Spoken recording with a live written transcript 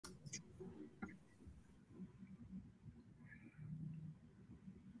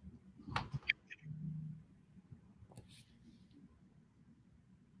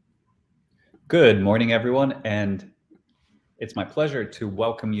Good morning, everyone, and it's my pleasure to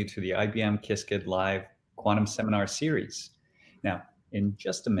welcome you to the IBM Qiskit Live Quantum Seminar Series. Now, in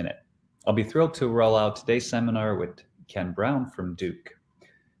just a minute, I'll be thrilled to roll out today's seminar with Ken Brown from Duke.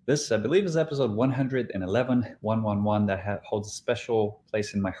 This, I believe, is episode 111 that holds a special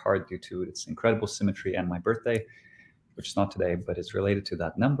place in my heart due to its incredible symmetry and my birthday, which is not today, but is related to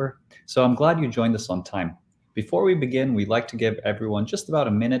that number. So I'm glad you joined us on time. Before we begin, we'd like to give everyone just about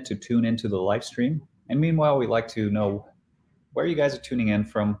a minute to tune into the live stream. And meanwhile, we'd like to know where you guys are tuning in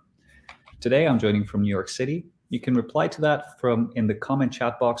from. Today, I'm joining from New York City. You can reply to that from in the comment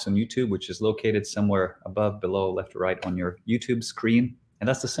chat box on YouTube, which is located somewhere above, below, left or right on your YouTube screen. And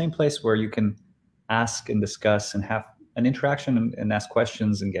that's the same place where you can ask and discuss and have an interaction and ask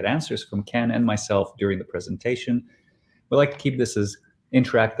questions and get answers from Ken and myself during the presentation. We like to keep this as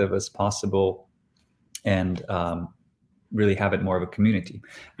interactive as possible and really have it more of a community.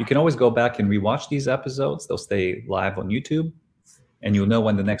 You can always go back and rewatch these episodes. They'll stay live on YouTube, and you'll know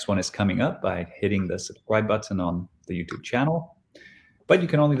when the next one is coming up by hitting the subscribe button on the YouTube channel. But you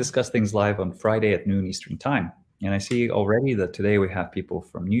can only discuss things live on Friday at noon Eastern Time. And I see already that today we have people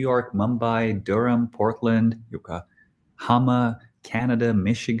from New York, Mumbai, Durham, Portland, Yokohama, Canada,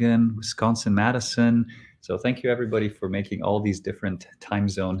 Michigan, Wisconsin, Madison. So thank you, everybody, for making all these different time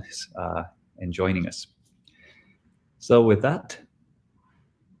zones and joining us. So with that,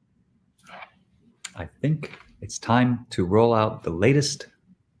 I think it's time to roll out the latest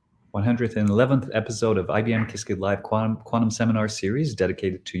 111th episode of IBM Qiskit Live Quantum Seminar Series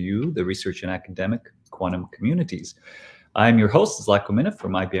dedicated to you, the research and academic quantum communities. I'm your host, Zlatko Minev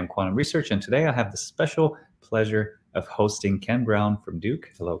from IBM Quantum Research, and today I have the special pleasure of hosting Ken Brown from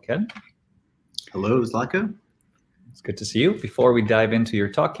Duke. Hello, Ken. Hello, Zlatko. It's good to see you. Before we dive into your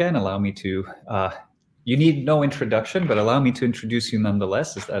talk, Ken, allow me to, you need no introduction, but allow me to introduce you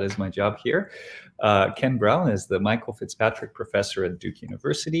nonetheless, as that is my job here. Ken Brown is the Michael Fitzpatrick Professor at Duke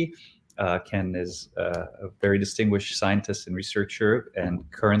University. Ken is a very distinguished scientist and researcher, and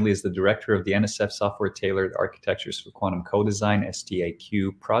currently is the director of the NSF Software-Tailored Architectures for Quantum Codesign,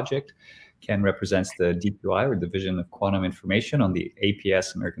 STAQ project. Ken represents the DQI, or Division of Quantum Information, on the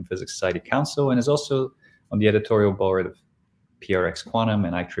APS, American Physics Society Council, and is also on the editorial board of PRX Quantum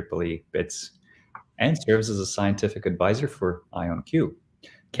and IEEE BITS, and serves as a scientific advisor for IonQ.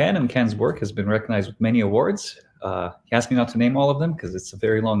 Ken and Ken's work has been recognized with many awards. He asked me not to name all of them because it's a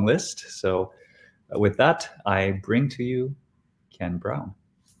very long list. So with that, I bring to you Ken Brown.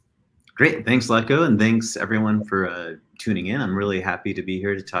 Great. Thanks, Zlatko, and thanks everyone for tuning in. I'm really happy to be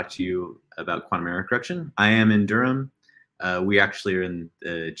here to talk to you about quantum error correction. I am in Durham. We actually are in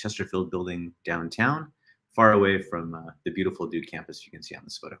the Chesterfield building downtown, far away from the beautiful Duke campus you can see on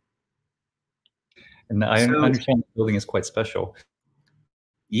this photo. And I understand the building is quite special.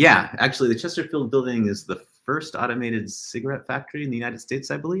 Yeah, actually, the Chesterfield building is the first automated cigarette factory in the United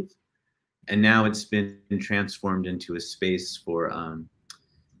States, I believe. And now it's been transformed into a space for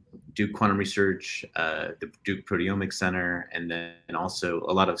Duke Quantum Research, the Duke Proteomics Center, and then also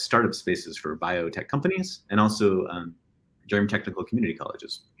a lot of startup spaces for biotech companies, and also Durham Technical Community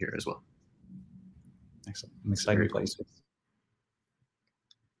Colleges here as well. Excellent. An exciting place.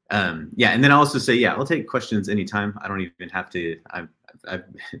 Yeah, and then I'll also say, yeah, I'll take questions anytime. I don't even have to, I've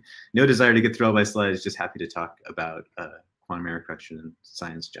no desire to get through all my slides, just happy to talk about quantum error correction and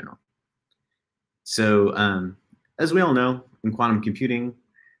science in general. So as we all know, in quantum computing,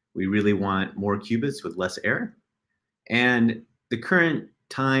 we really want more qubits with less error. And the current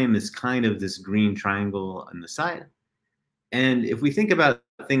time is kind of this green triangle on the side. And if we think about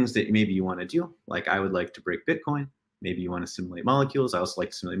things that maybe you want to do, like I would like to break Bitcoin, maybe you want to simulate molecules. I also like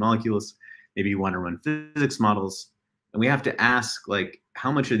to simulate molecules. Maybe you want to run physics models. And we have to ask, like,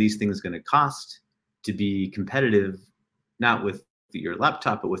 how much are these things going to cost to be competitive, not with your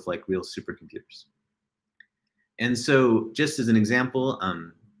laptop, but with like real supercomputers. And so just as an example,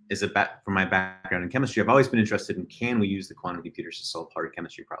 from my background in chemistry, I've always been interested in, can we use the quantum computers to solve hard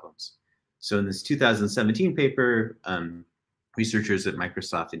chemistry problems? So in this 2017 paper, researchers at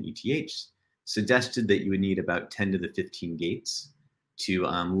Microsoft and ETH suggested that you would need about 10 to the 15 gates to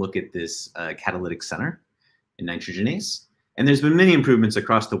look at this catalytic center in nitrogenase. And there's been many improvements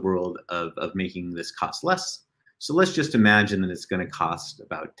across the world of making this cost less. So let's just imagine that it's going to cost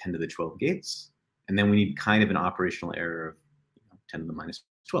about 10 to the 12 gates. And then we need kind of an operational error of 10 to the minus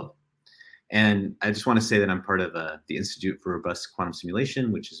 12. And I just want to say that I'm part of the Institute for Robust Quantum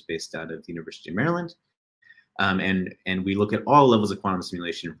Simulation, which is based out of the University of Maryland. And we look at all levels of quantum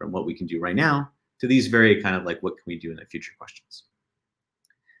simulation, from what we can do right now to these very kind of like, what can we do in the future questions.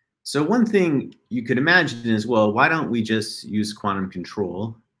 So one thing you could imagine is, well, why don't we just use quantum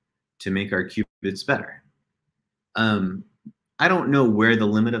control to make our qubits better. I don't know where the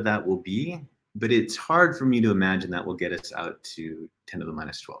limit of that will be, but it's hard for me to imagine that will get us out to 10 to the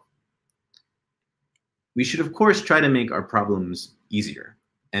minus 12. We should, of course, try to make our problems easier.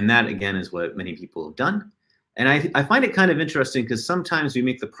 And that, again, is what many people have done. And I find it kind of interesting because sometimes we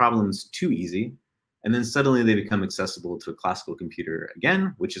make the problems too easy, and then suddenly they become accessible to a classical computer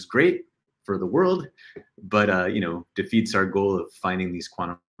again, which is great for the world, but you know, defeats our goal of finding these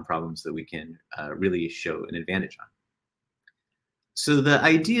quantum problems that we can really show an advantage on. So the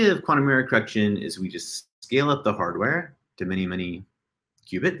idea of quantum error correction is we just scale up the hardware to many, many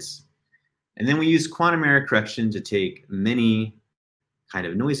qubits, and then we use quantum error correction to take many kind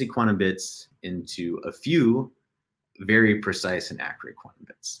of noisy quantum bits into a few very precise and accurate quantum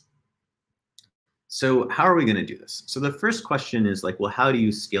bits. So how are we going to do this? So the first question is like, well, how do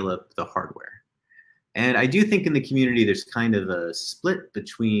you scale up the hardware? And I do think in the community there's kind of a split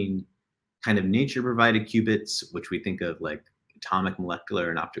between kind of nature-provided qubits, which we think of like atomic, molecular,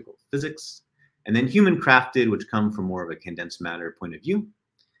 and optical physics, and then human-crafted, which come from more of a condensed matter point of view.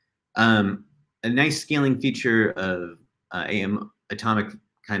 A nice scaling feature of atomic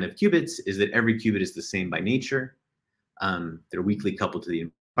kind of qubits is that every qubit is the same by nature. They're weakly coupled to the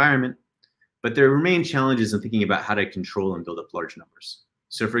environment, but there remain challenges in thinking about how to control and build up large numbers.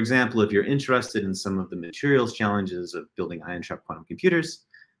 So for example, if you're interested in some of the materials challenges of building ion-trap quantum computers,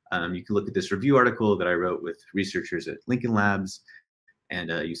 you can look at this review article that I wrote with researchers at Lincoln Labs and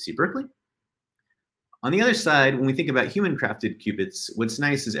UC Berkeley. On the other side, when we think about human-crafted qubits, what's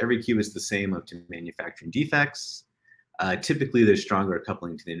nice is every qubit is the same up to manufacturing defects. Typically, there's stronger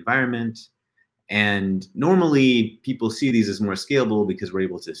coupling to the environment. And normally, people see these as more scalable because we're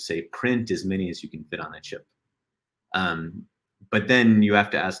able to, say, print as many as you can fit on a chip. But then you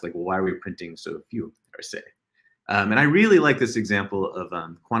have to ask, like, well, why are we printing so few, or say? And I really like this example of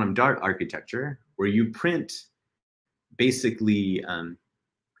quantum dot architecture, where you print basically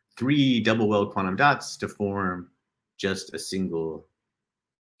 3 double-weld quantum dots to form just a single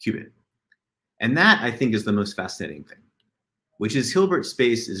qubit. And that, I think, is the most fascinating thing, which is Hilbert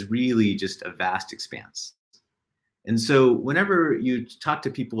space is really just a vast expanse. And so whenever you talk to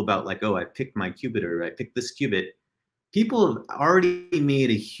people about like, oh, I picked my qubit or I picked this qubit, people have already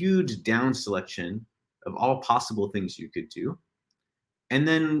made a huge down selection of all possible things you could do. And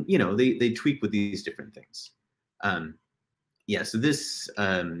then, you know, they tweak with these different things. Yeah, so this,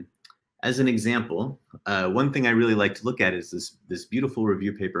 as an example, one thing I really like to look at is this beautiful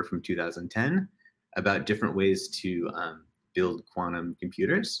review paper from 2010 about different ways to build quantum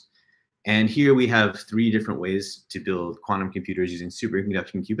computers. And here we have 3 different ways to build quantum computers using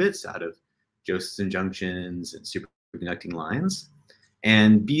superconducting qubits out of Josephson junctions and superconducting lines.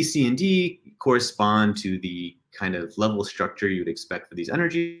 And B, C, and D correspond to the kind of level structure you would expect for these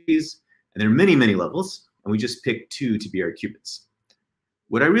energies. And there are many, many levels, and we just picked 2 to be our qubits.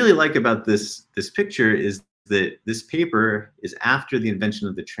 What I really like about this picture is that this paper is after the invention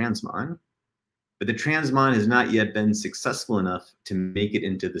of the transmon, but the transmon has not yet been successful enough to make it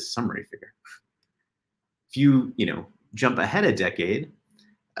into the summary figure. If you jump ahead a decade,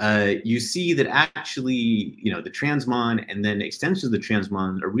 you see that actually, the transmon and then extensions of the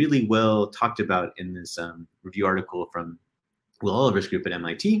transmon are really well talked about in this review article from Will Oliver's group at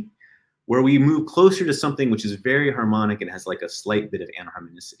MIT, where we move closer to something which is very harmonic and has like a slight bit of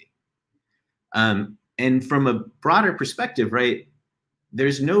anharmonicity. And from a broader perspective, right,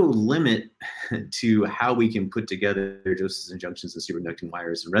 there's no limit to how we can put together Josephson junctions and superconducting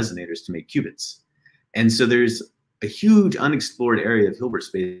wires and resonators to make qubits. And so there's a huge unexplored area of Hilbert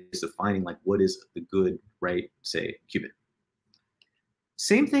space of finding like what is the good, right, say, qubit.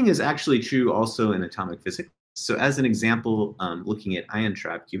 Same thing is actually true also in atomic physics. So as an example, looking at ion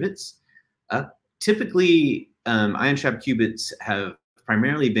trap qubits, typically ion trap qubits have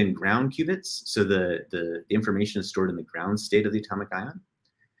primarily been ground qubits. So the information is stored in the ground state of the atomic ion.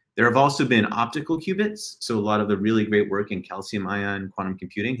 There have also been optical qubits. So a lot of the really great work in calcium ion quantum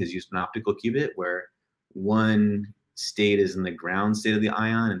computing has used an optical qubit where one state is in the ground state of the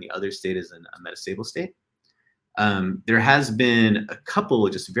ion and the other state is in a metastable state. There has been a couple,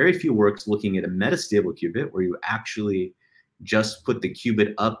 just very few works looking at a metastable qubit where you actually just put the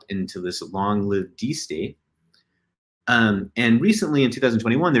qubit up into this long-lived D state. And recently in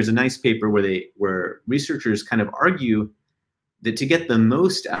 2021, there's a nice paper where researchers kind of argue that to get the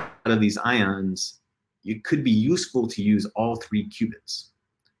most out of these ions, it could be useful to use all 3 qubits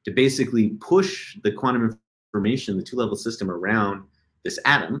to basically push the quantum information, the 2-level system around this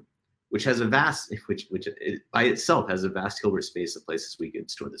atom, which has a vast, which by itself has a vast Hilbert space of places we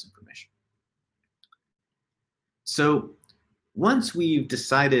could store this information. So once we've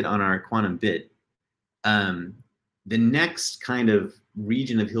decided on our quantum bit, the next kind of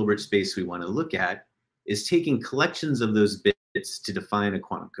region of Hilbert space we want to look at is taking collections of those bits to define a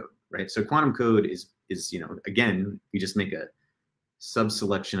quantum code, right? So quantum code is again, we just make a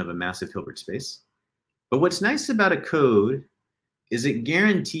sub-selection of a massive Hilbert space. But what's nice about a code is it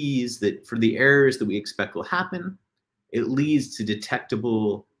guarantees that for the errors that we expect will happen, it leads to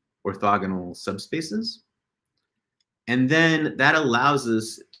detectable orthogonal subspaces. And then that allows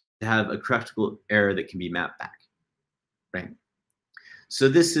us to have a correctable error that can be mapped back, right? So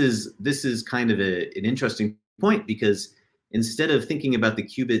this is kind of an interesting point, because instead of thinking about the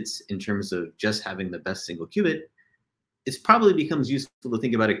qubits in terms of just having the best single qubit, it probably becomes useful to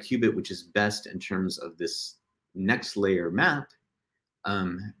think about a qubit which is best in terms of this next layer map,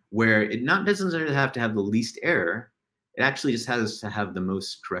 where it doesn't necessarily have to have the least error. It actually just has to have the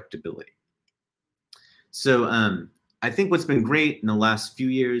most correctability. So I think what's been great in the last few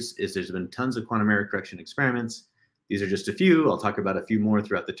years is there's been tons of quantum error correction experiments. These are just a few. I'll talk about a few more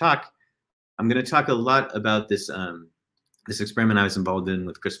throughout the talk. I'm going to talk a lot about this this experiment I was involved in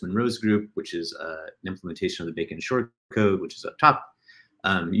with Chris Monroe's group, which is an implementation of the Bacon-Shor code, which is up top,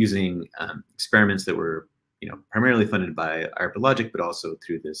 using experiments that were primarily funded by IRPA-Logic, but also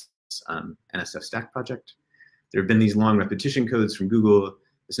through this NSF STAQ project. There have been these long repetition codes from Google,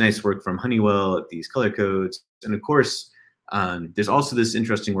 this nice work from Honeywell, these color codes, and of course, there's also this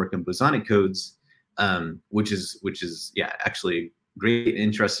interesting work in bosonic codes, which is actually great,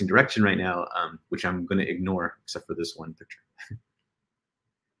 interesting direction right now, which I'm going to ignore except for this one picture.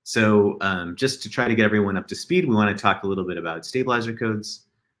 So just to try to get everyone up to speed, we want to talk a little bit about stabilizer codes.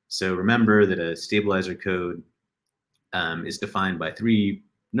 So remember that a stabilizer code is defined by three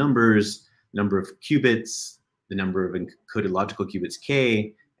numbers: number of qubits, the number of encoded logical qubits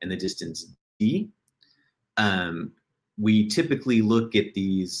k, and the distance d. We typically look at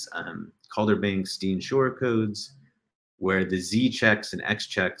these Calder-Banks-Dean-Shor codes, where the z checks and x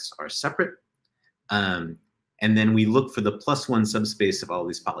checks are separate. And then we look for the +1 subspace of all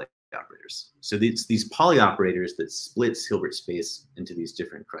these Pauli operators. So it's these Pauli operators that splits Hilbert space into these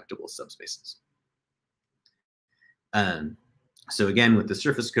different correctable subspaces. So again, with the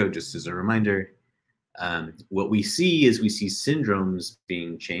surface code, just as a reminder, what we see is we see syndromes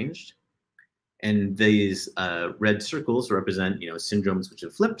being changed. And these red circles represent syndromes which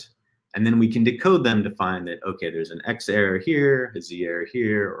have flipped. And then we can decode them to find that, okay, there's an X error here, a Z error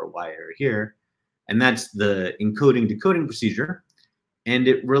here, or a Y error here. And that's the encoding decoding procedure. And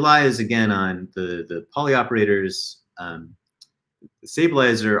it relies, again, on the Pauli operators, the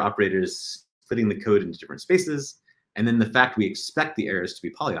stabilizer operators splitting the code into different spaces, and then the fact we expect the errors to be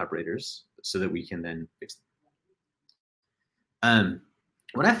Pauli operators so that we can then fix them.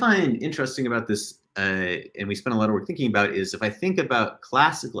 What I find interesting about this, and we spent a lot of work thinking about, is if I think about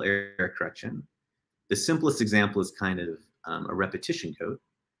classical error correction, the simplest example is kind of a repetition code.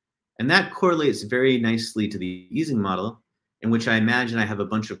 And that correlates very nicely to the Ising model, in which I imagine I have a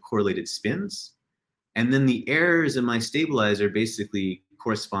bunch of correlated spins. And then the errors in my stabilizer basically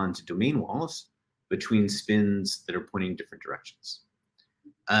correspond to domain walls between spins that are pointing different directions.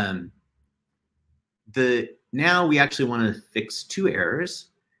 Now we actually want to fix two errors.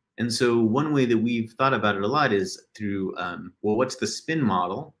 And so one way that we've thought about it a lot is through, well, what's the spin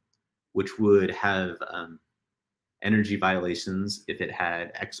model, which would have energy violations if it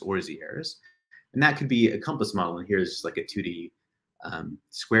had X or Z errors. And that could be a compass model. And here's like a 2D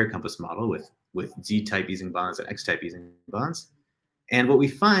square compass model with Z-type Ising bonds and X-type Ising bonds. And what we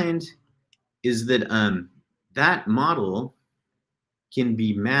find is that that model can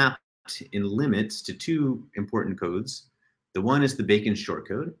be mapped in limits to two important codes. The one is the Bacon-Shor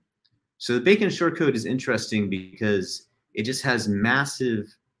code. So the Bacon-Shor code is interesting because it just has massive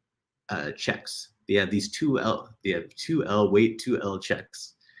checks. They have these 2L, weight 2L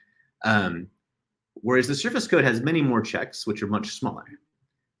checks. Whereas the surface code has many more checks, which are much smaller.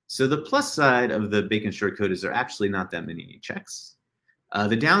 So the plus side of the Bacon-Shor code is there are actually not that many checks.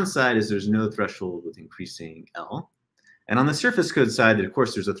 The downside is there's no threshold with increasing L. And on the surface code side, of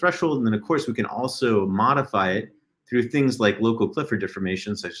course, there's a threshold. And then, of course, we can also modify it through things like local Clifford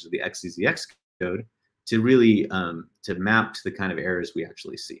deformation, such as the XZX code, to really to map to the kind of errors we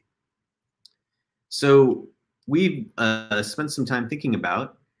actually see. So we've spent some time thinking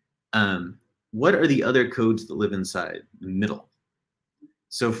about what are the other codes that live inside the middle.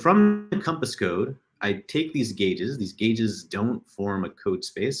 So from the compass code, I take these gauges. These gauges don't form a code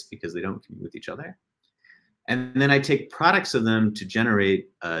space because they don't commute with each other. And then I take products of them to generate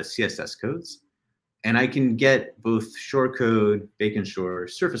CSS codes. And I can get both Shor code, Bacon-Shor,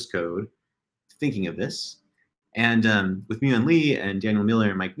 surface code, thinking of this. And with Miu Lee and Daniel Miller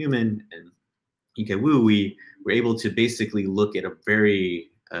and Mike Newman and Ike Wu, we were able to basically look at a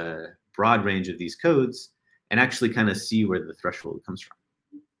very broad range of these codes and actually kind of see where the threshold comes from.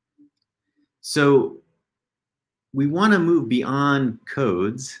 So we want to move beyond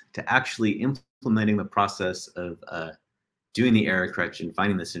codes to actually implementing the process of doing the error correction,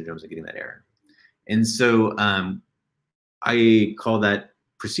 finding the syndromes, and getting that error. And so I call that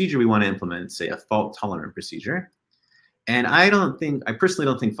procedure we want to implement, say, a fault-tolerant procedure. And I personally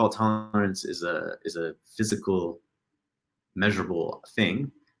don't think fault tolerance is a physical, measurable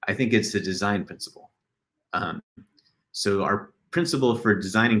thing. I think it's a design principle. So our principle for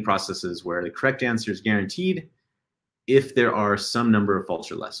designing processes where the correct answer is guaranteed if there are some number of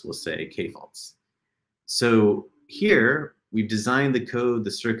faults or less, we'll say k faults. So here we've designed the code,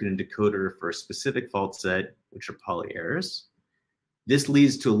 the circuit, and decoder for a specific fault set, which are Pauli errors. This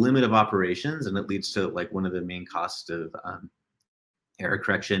leads to a limit of operations, and it leads to like one of the main costs of error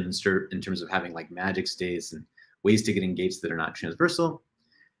correction in terms of having like magic states and ways to get gates that are not transversal.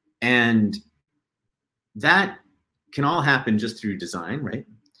 And that can all happen just through design, right?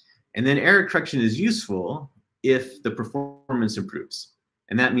 And then error correction is useful if the performance improves.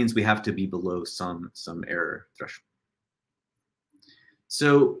 And that means we have to be below some error threshold.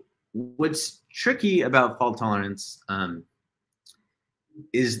 So what's tricky about fault tolerance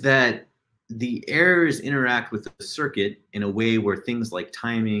is that the errors interact with the circuit in a way where things like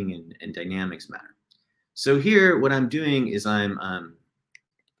timing and dynamics matter. So here, what I'm doing is I'm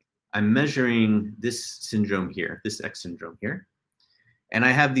measuring this syndrome here, this X syndrome here. And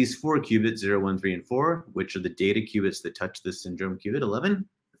I have these 4 qubits, 0, 1, 3, and 4, which are the data qubits that touch this syndrome qubit, 11.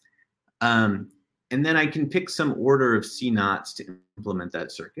 And then I can pick some order of C naughts to implement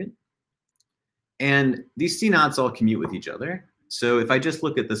that circuit. And these C naughts all commute with each other. So if I just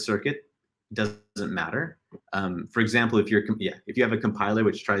look at the circuit, it doesn't matter. For example, if you have a compiler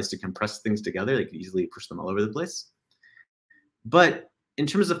which tries to compress things together, they can easily push them all over the place. But in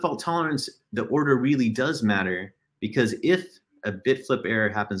terms of fault tolerance, the order really does matter, because if a bit flip error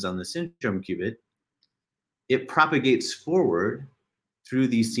happens on the syndrome qubit, it propagates forward through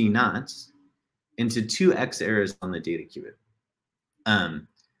these C naughts into 2 X errors on the data qubit.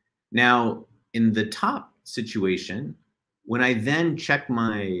 Now, in the top situation, when I then check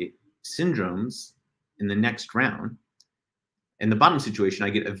my syndromes in the next round, in the bottom situation, I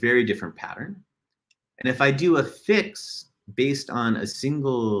get a very different pattern. And if I do a fix based on a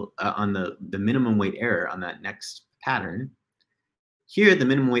single, on the minimum weight error on that next pattern, here the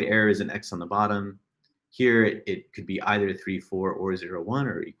minimum weight error is an X on the bottom. Here it could be either 3, 4, or 0, 1,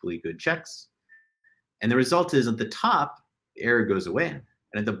 or equally good checks. And the result is at the top, the error goes away. And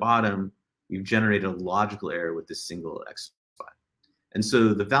at the bottom, we've generated a logical error with this single X spot. And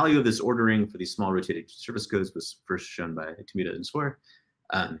so the value of this ordering for these small rotated surface codes was first shown by Tomita and Swore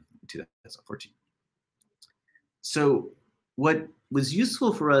in 2014. So what was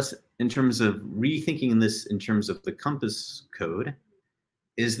useful for us in terms of rethinking this in terms of the compass code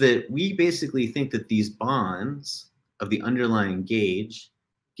is that we basically think that these bonds of the underlying gauge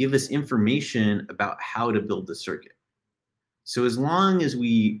give us information about how to build the circuit. So as long as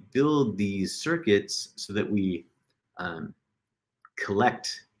we build these circuits so that we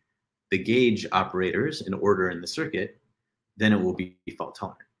collect the gauge operators in order in the circuit, then it will be fault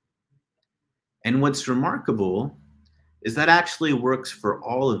tolerant. And what's remarkable is that actually works for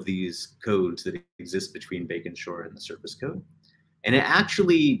all of these codes that exist between Bacon Shore and the surface code. And it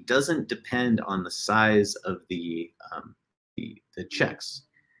actually doesn't depend on the size of the checks.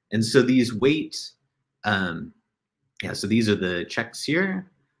 And so these weight, so these are the checks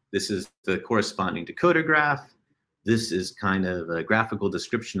here. This is the corresponding decoder graph. This is kind of a graphical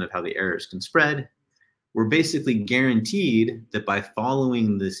description of how the errors can spread. We're basically guaranteed that by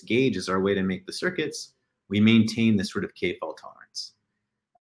following this gauge as our way to make the circuits, we maintain this sort of K fault tolerance.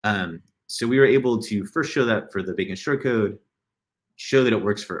 So we were able to first show that for the Bacon Shore code, show that it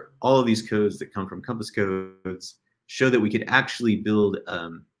works for all of these codes that come from compass codes, show that we could actually build,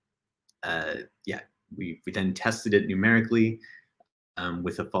 we then tested it numerically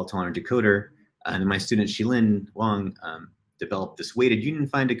with a fault-tolerant decoder. And my student Shilin Wang developed this weighted union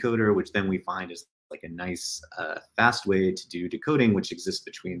find decoder, which then we find is like a nice fast way to do decoding, which exists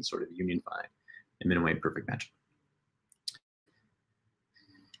between sort of union find and minimum weight perfect match.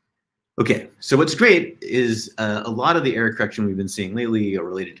 Okay, so what's great is a lot of the error correction we've been seeing lately are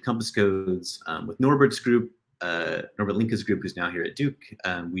related to compass codes. With Norbert's group, Norbert Linke's group, who's now here at Duke,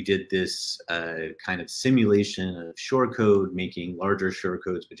 we did this kind of simulation of Shore code, making larger Shore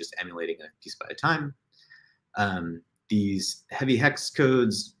codes, but just emulating a piece by a time. These heavy hex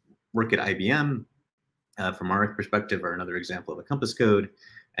codes work at IBM. from our perspective are another example of a compass code.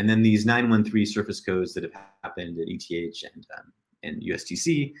 And then these 913 surface codes that have happened at ETH and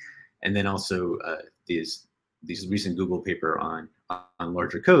USTC, and then also these recent Google paper on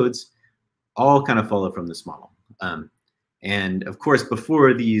larger codes, all kind of follow from this model. And of course,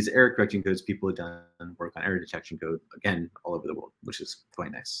 before these error correcting codes, people had done work on error detection code, again, all over the world, which is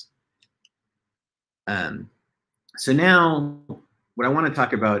quite nice. So now what I want to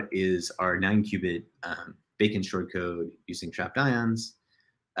talk about is our 9-qubit Bacon shortcode using trapped ions.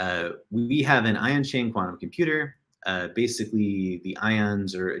 We have an ion chain quantum computer. Basically, the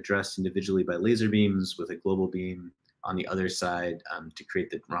ions are addressed individually by laser beams with a global beam on the other side to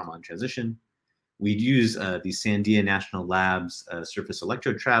create the Raman transition. We'd use the Sandia National Labs surface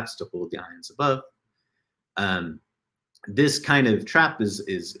electrode traps to hold the ions above. This kind of trap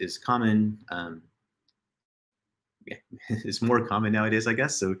is common. Yeah, it's more common nowadays, I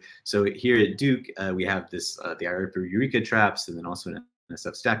guess. So here at Duke, we have this the Eureka traps, and then also an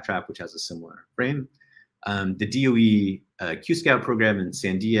NSF STAQ trap, which has a similar frame. The DOE Qiskit program in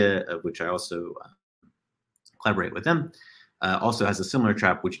Sandia, of which I also collaborate with them, also has a similar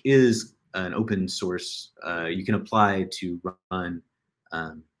trap, which is an open source. You can apply to run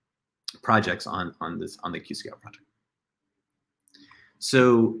projects on the Qiskit project.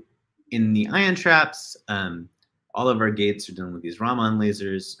 So in the ion traps, all of our gates are done with these Raman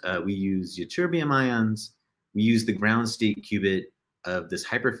lasers. We use ytterbium ions. We use the ground state qubit of this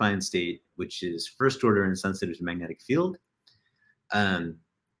hyperfine state, which is first order and sensitive to magnetic field. And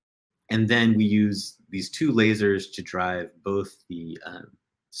then we use these two lasers to drive both the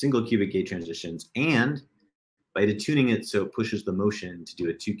single qubit gate transitions, and by detuning it so it pushes the motion to do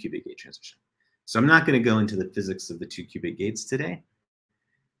a 2-qubit gate transition. So I'm not going to go into the physics of the 2-qubit gates today.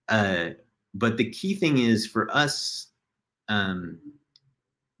 But the key thing is for us,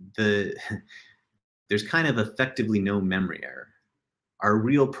 there's kind of effectively no memory error. Our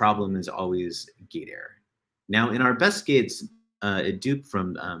real problem is always gate error. Now, in our best gates at Duke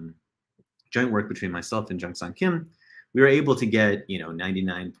from joint work between myself and Jung-San Kim, we were able to get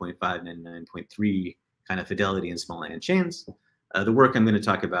 99.5, 99.3 kind of fidelity in small ion chains. The work I'm going to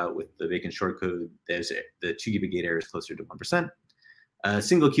talk about with the Bacon shortcode, there's the 2-qubit gate error is closer to 1%.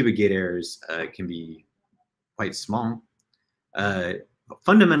 Single qubit gate errors can be quite small.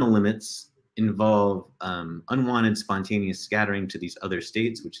 Fundamental limits involve unwanted spontaneous scattering to these other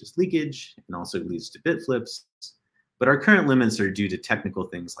states, which is leakage, and also leads to bit flips. But our current limits are due to technical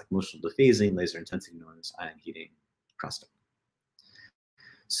things like motional dephasing, laser intensity noise, ion heating, crosstalk.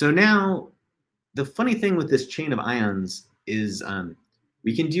 So now, the funny thing with this chain of ions is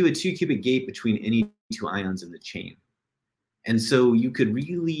we can do a 2-qubit gate between any two ions in the chain. And so you could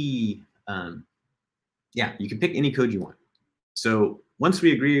really, you can pick any code you want. So once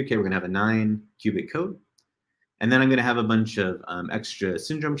we agree, okay, we're going to have a 9-qubit code. And then I'm going to have a bunch of extra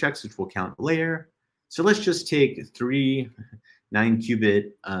syndrome checks, which will count a layer. So let's just take 3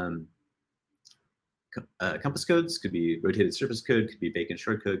 9-qubit compass codes. Could be rotated surface code, could be Bacon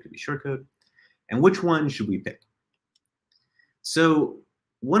shortcode, could be shortcode. And which one should we pick? So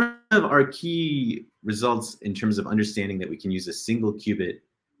one of our key results in terms of understanding that we can use a single qubit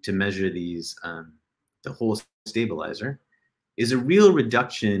to measure these, the whole stabilizer, is a real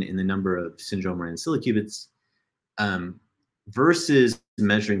reduction in the number of syndrome or ancilla qubits versus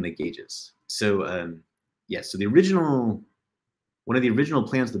measuring the gauges. So so one of the original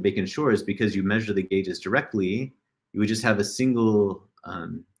plans of the Bacon shore is because you measure the gauges directly, you would just have a single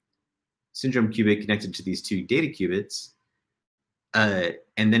syndrome qubit connected to these 2 data qubits,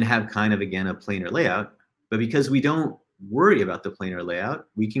 and then have kind of, again, a planar layout. But because we don't worry about the planar layout,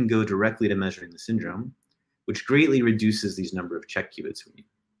 we can go directly to measuring the syndrome, which greatly reduces these number of check qubits we need.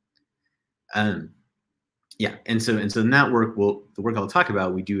 And so in that work, the work I'll talk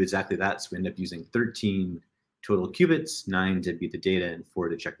about, we do exactly that. So we end up using 13 total qubits, 9 to be the data and 4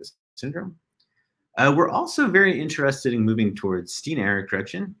 to check the syndrome. We're also very interested in moving towards Steen error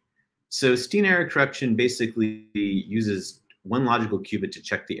correction. So Steen error correction basically uses one logical qubit to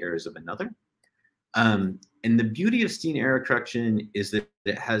check the errors of another. And the beauty of Steen error correction is that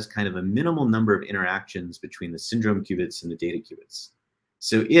it has kind of a minimal number of interactions between the syndrome qubits and the data qubits.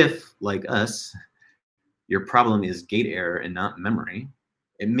 So if, like us, your problem is gate error and not memory,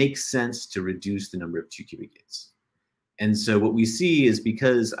 it makes sense to reduce the number of 2-qubit gates. And so what we see is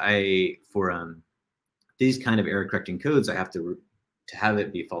because for these kind of error correcting codes, I have to have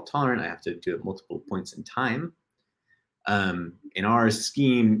it be fault tolerant, I have to do it multiple points in time. In our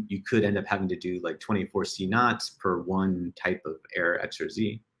scheme, you could end up having to do like 24 C0 per one type of error X or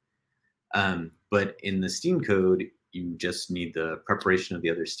Z. But in the Steen code, you just need the preparation of the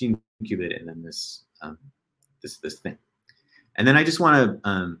other Steen qubit and then this this thing. And then I just want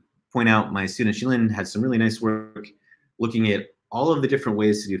to point out my student Shilin had some really nice work looking at all of the different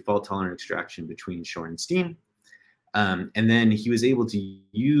ways to do fault-tolerant extraction between Shor and Steen. And then he was able to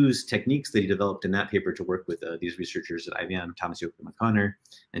use techniques that he developed in that paper to work with these researchers at IBM, Thomas Yoakum O'Connor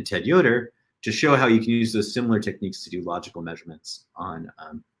and Ted Yoder, to show how you can use those similar techniques to do logical measurements on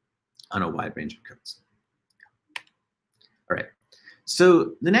a wide range of codes. All right.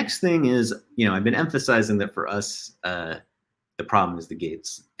 So the next thing is, I've been emphasizing that for us, the problem is the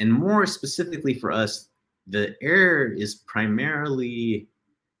gates. And more specifically for us, the error is primarily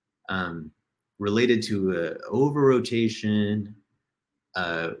related to over-rotation,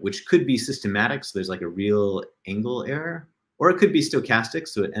 which could be systematic, so there's like a real angle error, or it could be stochastic,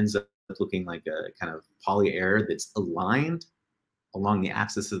 so it ends up looking like a kind of Pauli error that's aligned along the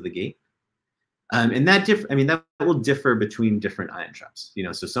axis of the gate. And that that will differ between different ion traps.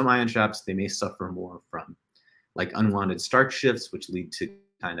 So some ion traps, they may suffer more from like unwanted stark shifts, which lead to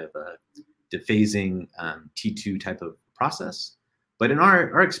kind of a dephasing T2 type of process. But in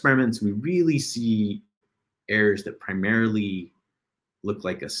our experiments, we really see errors that primarily look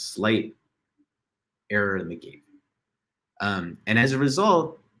like a slight error in the gate. And as a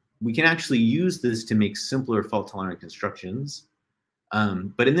result, we can actually use this to make simpler fault-tolerant constructions.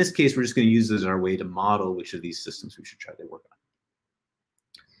 But in this case, we're just going to use this as our way to model which of these systems we should try to work on.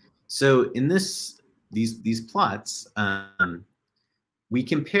 So in these plots, we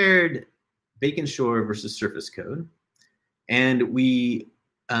compared Bacon-Shor versus surface code. And we,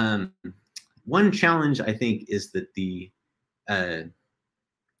 one challenge, I think, is that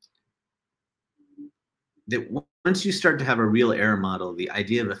that once you start to have a real error model, the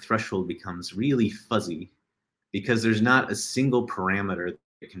idea of a threshold becomes really fuzzy because there's not a single parameter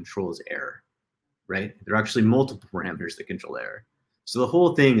that controls error, right? There are actually multiple parameters that control error. So the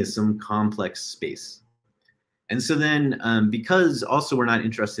whole thing is some complex space. And so then, because also we're not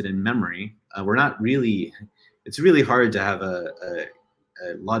interested in memory, we're not really, it's really hard to have a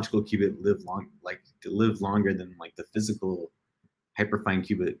logical qubit live longer than like the physical hyperfine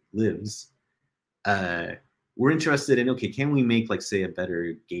qubit lives. We're interested in, okay, can we make like say a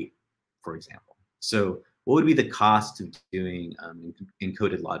better gate, for example? So what would be the cost of doing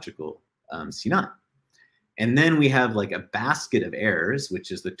encoded logical C0? And then we have like a basket of errors,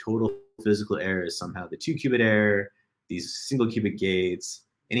 which is the total physical errors, somehow the 2-qubit error, these single qubit gates,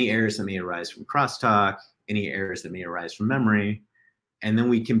 any errors that may arise from crosstalk, any errors that may arise from memory. And then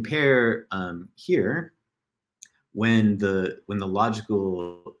we compare here when the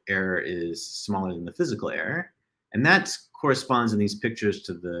logical error is smaller than the physical error. And that corresponds in these pictures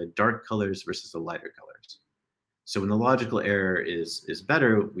to the dark colors versus the lighter colors. So when the logical error is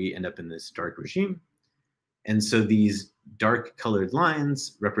better, we end up in this dark regime. And so these dark colored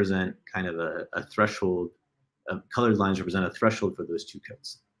lines represent kind of a threshold. Colored lines represent a threshold for those two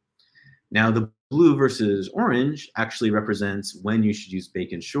codes. Now the blue versus orange actually represents when you should use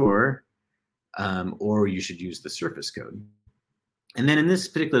Bacon-Shor or you should use the surface code. And then in this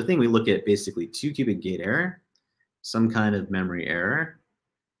particular thing, we look at basically 2-qubit gate error, some kind of memory error.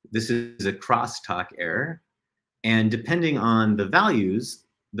 This is a crosstalk error. And depending on the values,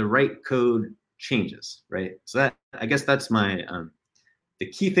 the right code changes, right? So that, I guess that's my, the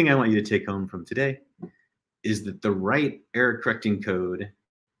key thing I want you to take home from today is that the right error correcting code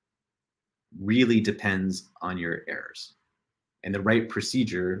really depends on your errors. And the right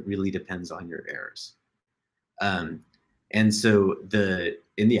procedure really depends on your errors. And so so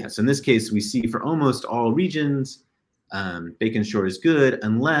in this case, we see for almost all regions, Bacon-Shor is good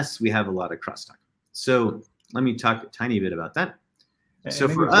unless we have a lot of crosstalk. So let me talk a tiny bit about that. So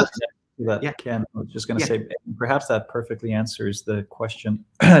for us, Ken, I was just going to say, perhaps that perfectly answers the question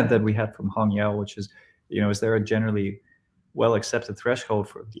that we had from Hong Yao, which is, is there a generally well-accepted threshold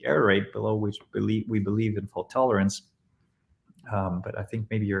for the error rate below which we believe in fault tolerance? But I think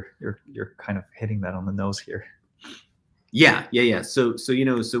maybe you're kind of hitting that on the nose here. Yeah. So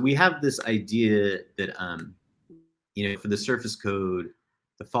we have this idea that for the surface code,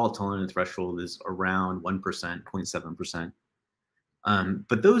 the fault tolerant threshold is around 1%, 0.7%.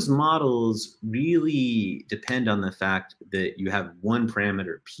 But those models really depend on the fact that you have one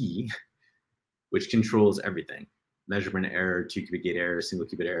parameter P, which controls everything. Measurement error, 2-qubit gate error, single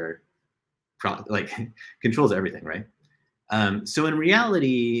qubit error, controls everything, right? So in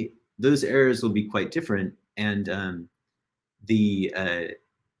reality, those errors will be quite different, and the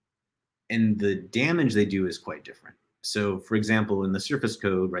damage they do is quite different. So for example, in the surface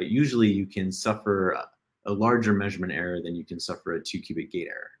code, right, usually you can suffer a larger measurement error than you can suffer a 2-qubit gate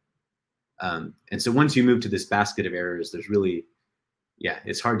error. And so once you move to this basket of errors, there's really,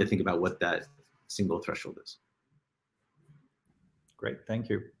 it's hard to think about what that single threshold is. Great, thank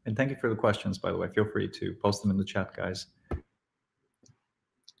you. And thank you for the questions, by the way. Feel free to post them in the chat, guys.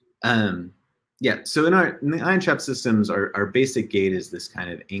 Yeah, so in the ion trap systems, our basic gate is this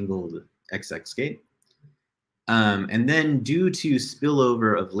kind of angled XX gate. And then due to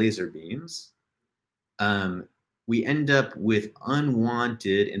spillover of laser beams, we end up with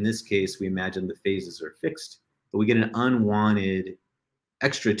unwanted, in this case, we imagine the phases are fixed, but we get an unwanted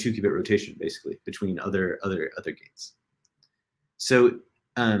extra 2-qubit rotation, basically, between other gates. So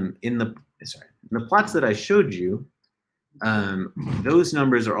in the plots that I showed you, those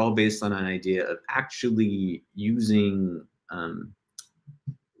numbers are all based on an idea of actually using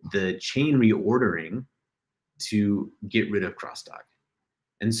the chain reordering to get rid of crosstalk.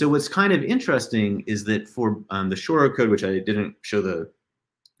 And so what's kind of interesting is that for the Shor code, which I didn't show the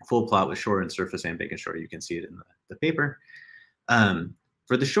full plot with Shor and surface and Bacon Shor, you can see it in the paper.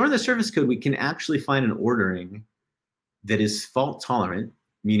 For the Shor and the surface code, we can actually find an ordering that is fault tolerant,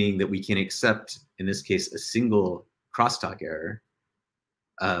 meaning that we can accept, in this case, a single crosstalk error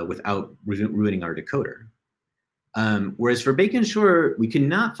without ruining our decoder. Whereas for Bacon Shor, we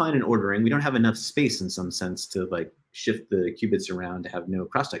cannot find an ordering. We don't have enough space in some sense to like shift the qubits around to have no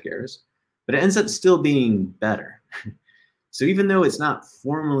crosstalk errors, but it ends up still being better. So even though it's not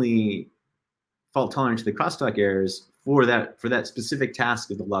formally fault tolerant to the crosstalk errors, for that specific task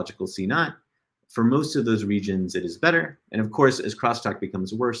of the logical C0, for most of those regions, it is better. And of course, as crosstalk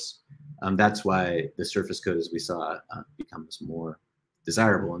becomes worse, that's why the surface code, as we saw, becomes more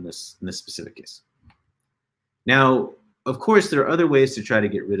desirable in this specific case. Now, of course, there are other ways to try to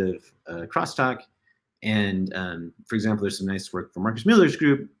get rid of crosstalk. And for example, there's some nice work from Marcus Miller's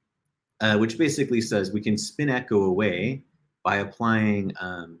group, which basically says we can spin echo away by applying,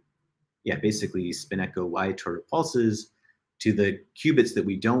 basically spin echo Y-toroid pulses to the qubits that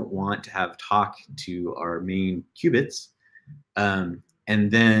we don't want to have talk to our main qubits, and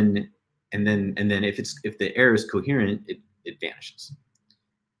then if the error is coherent, it vanishes.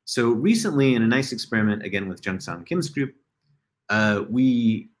 So recently, in a nice experiment again with Jung-Sam Kim's group,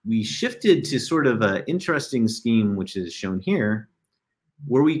 we shifted to sort of an interesting scheme, which is shown here,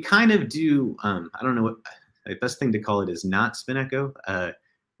 where we kind of do I don't know what the best thing to call it is not spin echo.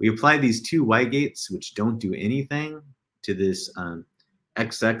 We apply these two Y gates, which don't do anything to this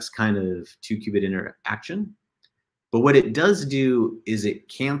XX kind of 2-qubit interaction. But what it does do is it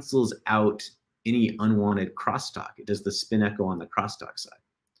cancels out any unwanted crosstalk. It does the spin echo on the crosstalk side.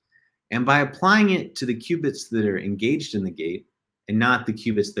 And by applying it to the qubits that are engaged in the gate and not the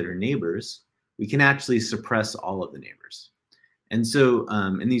qubits that are neighbors, we can actually suppress all of the neighbors. And so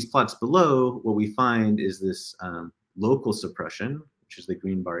in these plots below, what we find is this local suppression, which is the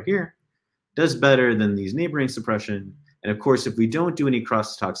green bar here, does better than these neighboring suppression. And of course, if we don't do any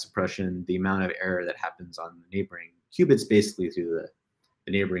crosstalk suppression, the amount of error that happens on the neighboring qubits, basically through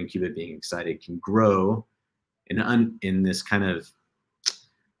the neighboring qubit being excited, can grow in this kind of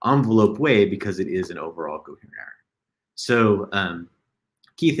envelope way because it is an overall coherent error. So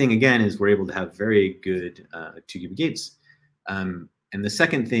key thing again is we're able to have very good 2-qubit gates. And the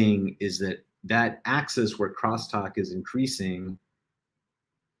second thing is that axis where crosstalk is increasing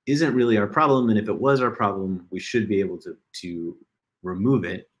isn't really our problem. And if it was our problem, we should be able to remove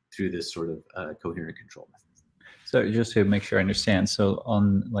it through this sort of coherent control method. So just to make sure I understand, so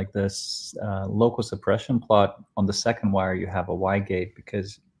on like this local suppression plot, on the second wire, you have a Y gate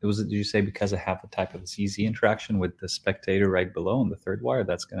because did you say because I have a type of ZZ interaction with the spectator right below on the third wire,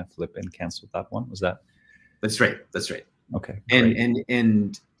 that's going to flip and cancel that one? Was that? That's right. Okay.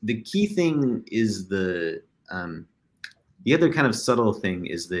 And the key thing is the other kind of subtle thing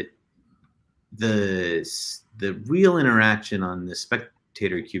is that the real interaction on the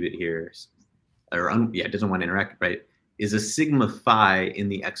spectator qubit here, it doesn't want to interact, right, is a sigma phi in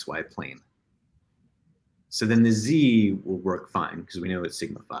the XY plane. So then the Z will work fine because we know it's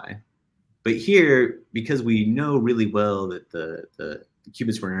sigma phi. But here, because we know really well that the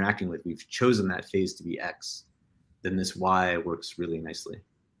qubits we're interacting with, we've chosen that phase to be X, then this Y works really nicely.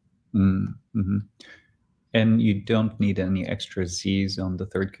 Mm-hmm. And you don't need any extra Z's on the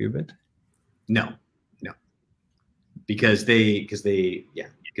third qubit? No. Because the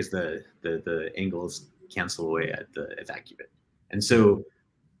angles cancel away at that qubit. And so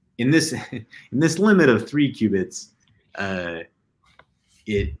in this limit of 3 qubits,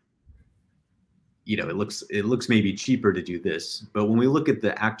 it looks maybe cheaper to do this, but when we look at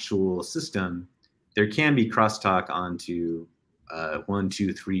the actual system, there can be crosstalk onto 1,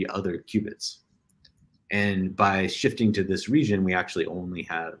 2, 3 other qubits. And by shifting to this region, we actually only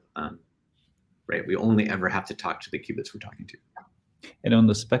have, we only ever have to talk to the qubits we're talking to. And on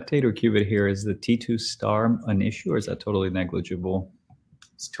the spectator qubit here, is the T2 star an issue, or is that totally negligible?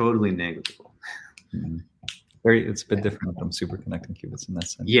 It's totally negligible. It's a bit different from superconducting qubits in that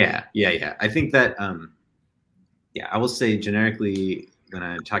sense. Yeah. I think that, yeah, I will say generically when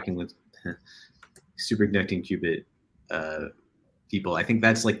I'm talking with superconducting qubit people, I think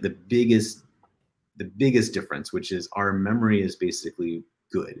that's like the biggest difference, which is our memory is basically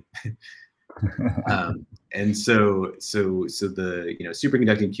good. And so the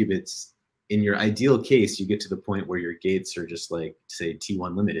superconducting qubits, in your ideal case, you get to the point where your gates are just like, say,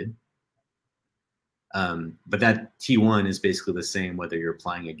 T1 limited. But that T1 is basically the same whether you're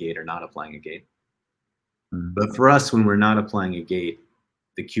applying a gate or not applying a gate. But for us, when we're not applying a gate,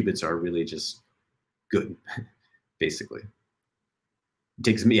 the qubits are really just good, basically.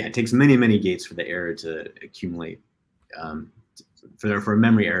 It takes many gates for the error to accumulate, for a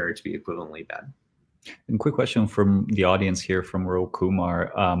memory error to be equivalently bad. And quick question from the audience here from Ro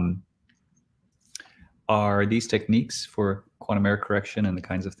Kumar. Are these techniques for quantum error correction and the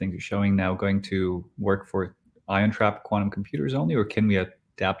kinds of things you're showing now going to work for ion trap quantum computers only, or can we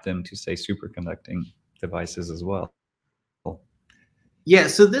adapt them to, say, superconducting devices as well? Yeah,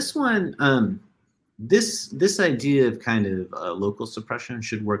 so this one, this idea of kind of local suppression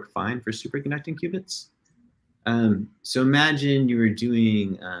should work fine for superconducting qubits. So imagine you were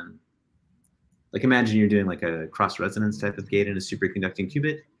doing, imagine you're doing like a cross resonance type of gate in a superconducting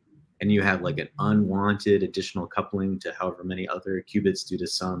qubit, and you have like an unwanted additional coupling to however many other qubits due to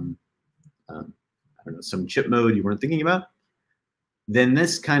some, I don't know, some chip mode you weren't thinking about. Then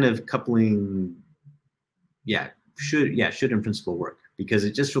this kind of coupling, should in principle work, because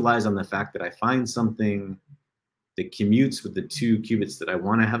it just relies on the fact that I find something that commutes with the two qubits that I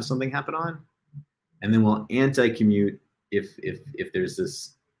want to have something happen on, and then we'll anti-commute if there's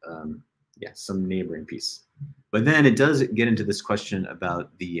this some neighboring piece. But then it does get into this question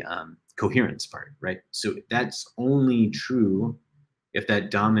about the coherence part, right? So that's only true if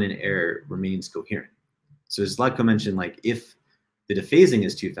that dominant error remains coherent. So as Zlatko mentioned, like if the dephasing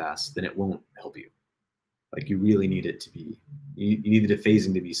is too fast, then it won't help you. Like you really need it to be, you need the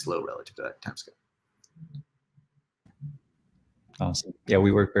dephasing to be slow relative to that timescale. Awesome. Yeah,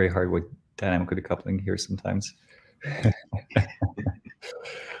 we work very hard with dynamical decoupling here sometimes.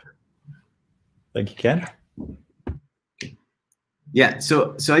 Thank you, Ken. Yeah,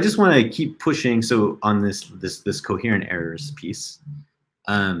 so I just want to keep pushing. So on this coherent errors piece,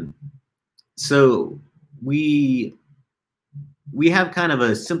 so we have kind of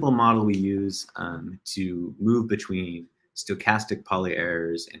a simple model we use to move between stochastic Pauli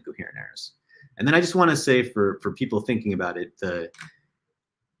errors and coherent errors. And then I just want to say for people thinking about it, the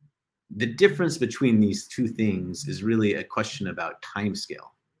difference between these two things is really a question about time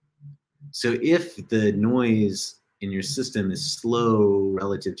scale. So if the noise in your system is slow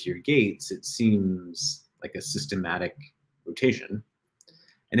relative to your gates, it seems like a systematic rotation.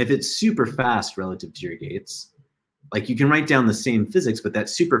 And if it's super fast relative to your gates, like you can write down the same physics, but that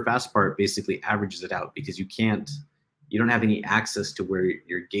super fast part basically averages it out because you don't have any access to where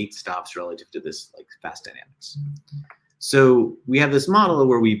your gate stops relative to this like fast dynamics. So we have this model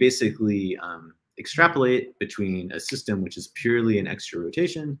where we basically extrapolate between a system which is purely an extra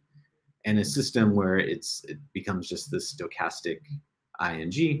rotation and a system where it becomes just this stochastic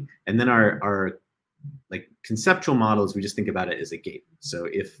ING. And then our like conceptual models, we just think about it as a gate. So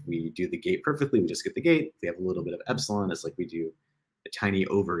if we do the gate perfectly, we just get the gate. If we have a little bit of epsilon, it's like we do a tiny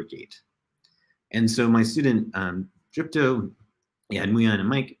over gate. And so my student, Dripto, Nguyen and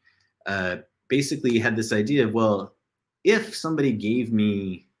Mike, basically had this idea of, well, if somebody gave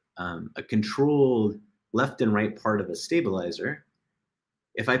me a controlled left and right part of a stabilizer,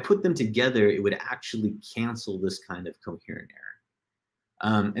 if I put them together, it would actually cancel this kind of coherent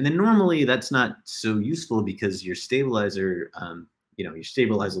error. And then normally that's not so useful because your stabilizer, your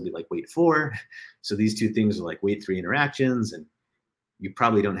stabilizer will be like weight 4. So these two things are like weight 3 interactions, and you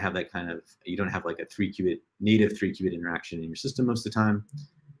probably don't have that kind of, you don't have like a native 3-qubit interaction in your system most of the time.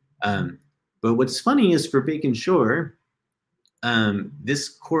 But what's funny is for Bacon-Shor, this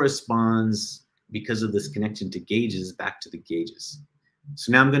corresponds, because of this connection to gauges, back to the gauges.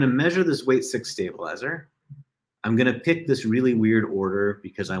 So now I'm going to measure this weight 6 stabilizer. I'm going to pick this really weird order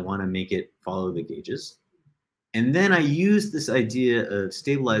because I want to make it follow the gauges. And then I use this idea of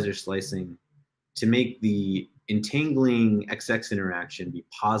stabilizer slicing to make the entangling XX interaction be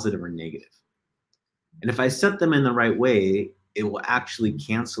positive or negative. And if I set them in the right way, it will actually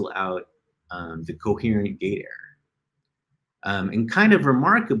cancel out the coherent gate error. And kind of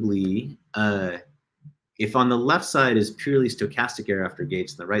remarkably, if on the left side is purely stochastic error after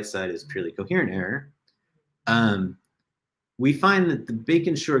gates and the right side is purely coherent error, we find that the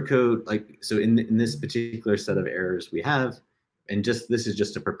Bacon shortcode, like, so in this particular set of errors we have, and this is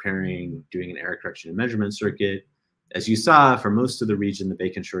just doing an error correction and measurement circuit. As you saw, for most of the region, the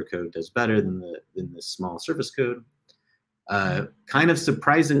Bacon shortcode does better than the small surface code. Kind of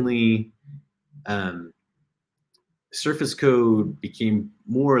surprisingly, surface code became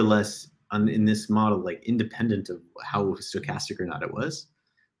more or less in this model like independent of how stochastic or not it was.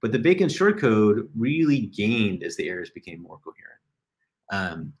 But the Bacon shortcode really gained as the errors became more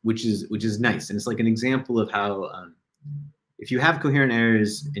coherent, which is nice. And it's like an example of how if you have coherent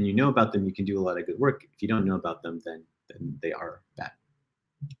errors and you know about them, you can do a lot of good work. If you don't know about them, then they are bad.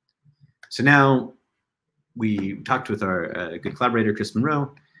 So now we talked with our good collaborator, Chris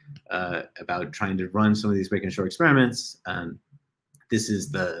Monroe, about trying to run some of these Bacon short experiments. This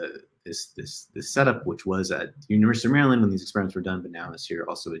is this setup, which was at the University of Maryland when these experiments were done, but now is here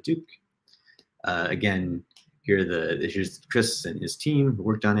also at Duke. Again, here's Chris and his team who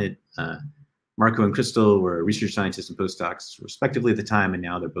worked on it. Marco and Crystal were research scientists and postdocs respectively at the time, and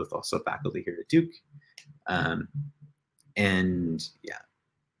now they're both also faculty here at Duke. And yeah.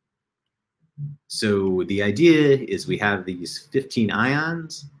 So the idea is we have these 15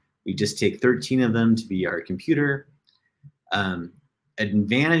 ions. We just take 13 of them to be our computer. An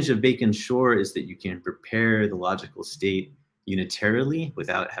advantage of Bacon Shor is that you can prepare the logical state unitarily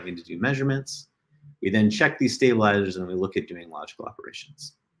without having to do measurements. We then check these stabilizers and we look at doing logical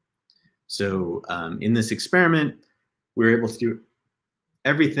operations. So in this experiment, we were able to do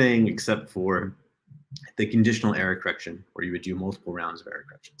everything except for the conditional error correction, where you would do multiple rounds of error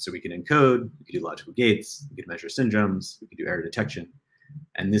correction. So we could encode, we could do logical gates, we could measure syndromes, we could do error detection.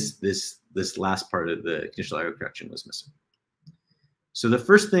 And this last part of the conditional error correction was missing. So the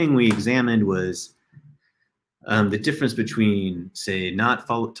first thing we examined was the difference between, say, not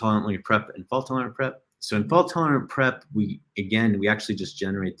fault-tolerant prep and fault-tolerant prep. So in fault-tolerant prep, we actually just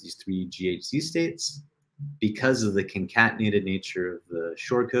generate these 3 GHZ states because of the concatenated nature of the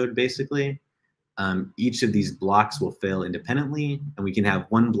shortcode, basically. Each of these blocks will fail independently, and we can have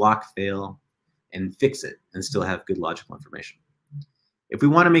one block fail and fix it and still have good logical information. If we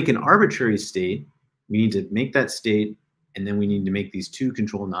want to make an arbitrary state, we need to make that state, and then we need to make these 2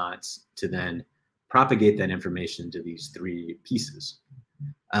 control knots to then propagate that information to these 3 pieces.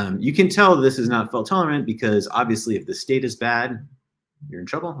 You can tell this is not fault tolerant because obviously if the state is bad, you're in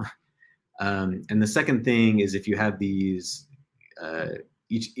trouble. And the second thing is if you have these,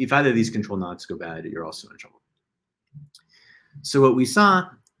 if either of these control knots go bad, you're also in trouble. So what we saw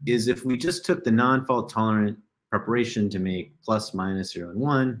is if we just took the non-fault tolerant preparation to make plus, minus, 0, and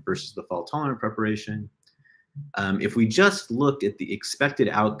 1 versus the fault tolerant preparation, if we just looked at the expected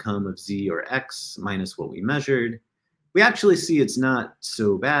outcome of Z or X minus what we measured, we actually see it's not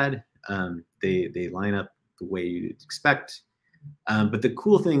so bad. They line up the way you'd expect. But the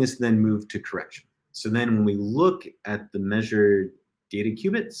cool thing is to then move to correction. So then when we look at the measured data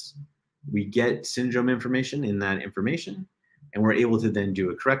qubits, we get syndrome information in that information, and we're able to then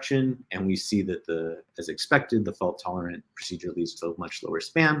do a correction, and we see that as expected, the fault-tolerant procedure leads to a much lower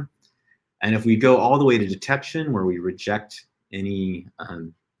spam. And if we go all the way to detection, where we reject any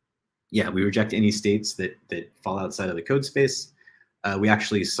we reject any states that fall outside of the code space, we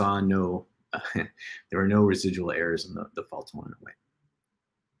actually saw there were no residual errors in the fault-tolerant way.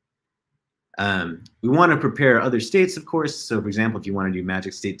 We want to prepare other states, of course. So for example, if you want to do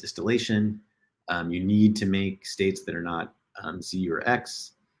magic state distillation, you need to make states that are not Z or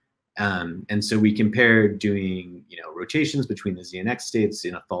X. And so we compared doing rotations between the Z and X states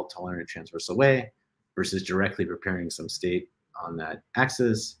in a fault-tolerant transversal way versus directly preparing some state on that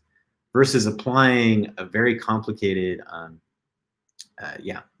axis versus applying a very complicated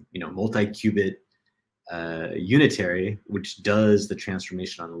multi-qubit unitary, which does the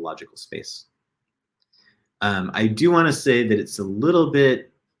transformation on the logical space. I do want to say that it's a little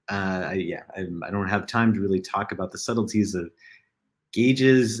bit, I don't have time to really talk about the subtleties of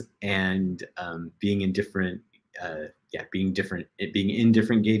gauges and being in different gauges.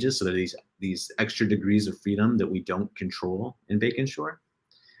 So there are these extra degrees of freedom that we don't control in Bacon Shor.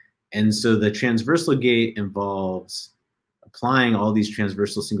 And so the transversal gate involves applying all these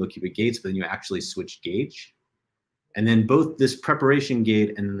transversal single qubit gates, but then you actually switch gauge. And then both this preparation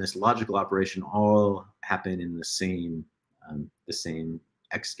gate and then this logical operation all happen in the same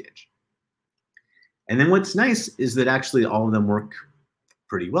X gauge. And then what's nice is that actually all of them work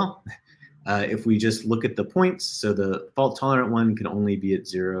pretty well. If we just look at the points, so the fault tolerant one can only be at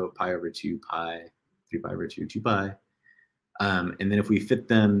 0, pi over 2, pi, 3 pi over 2, 2 pi. And then if we fit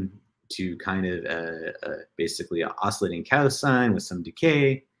them to kind of basically an oscillating cosine with some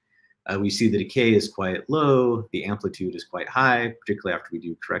decay, We see the decay is quite low, the amplitude is quite high, particularly after we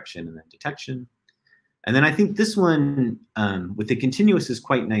do correction and then detection. And then I think this one with the continuous is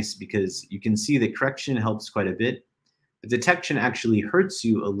quite nice because you can see the correction helps quite a bit. The detection actually hurts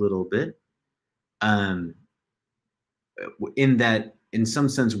you a little bit in that, in some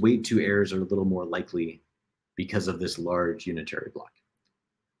sense, weight 2 errors are a little more likely because of this large unitary block.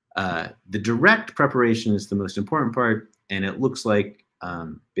 The direct preparation is the most important part, and it looks like,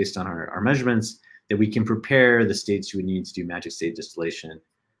 based on our measurements, that we can prepare the states you would need to do magic state distillation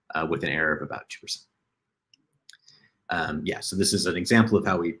with an error of about 2%. Yeah, so this is an example of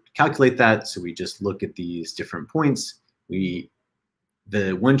how we calculate that. So we just look at these different points.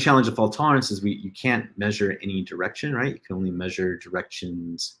 The one challenge of fault tolerance is you can't measure any direction, right? You can only measure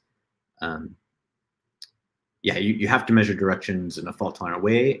directions. Yeah, you have to measure directions in a fault tolerant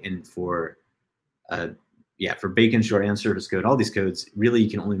way. And for Bacon short answer surface code, all these codes, really you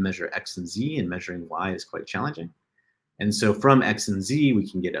can only measure X and Z, and measuring Y is quite challenging. And so from X and Z, we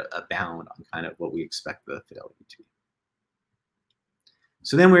can get a bound on kind of what we expect the fidelity to be.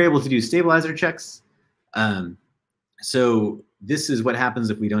 So then we're able to do stabilizer checks. So this is what happens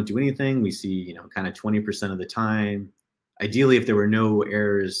if we don't do anything. We see, kind of 20% of the time. Ideally, if there were no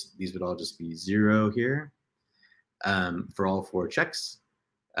errors, these would all just be 0 here for all 4 checks.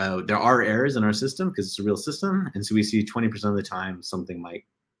 There are errors in our system because it's a real system. And so we see 20% of the time something might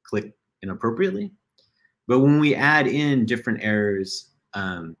click inappropriately. But when we add in different errors,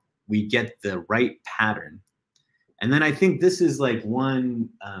 we get the right pattern. And then I think this is like one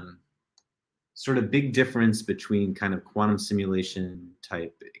sort of big difference between kind of quantum simulation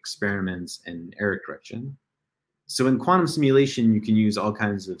type experiments and error correction. So in quantum simulation, you can use all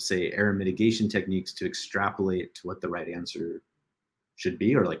kinds of, say, error mitigation techniques to extrapolate to what the right answer should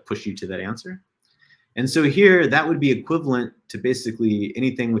be, or like push you to that answer. And so here, that would be equivalent to basically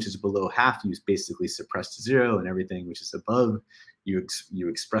anything which is below half, you basically suppress to 0, and everything which is above, you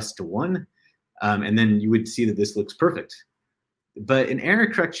express to 1. And then you would see that this looks perfect. But in error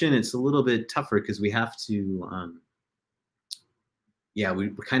correction, it's a little bit tougher because we have to,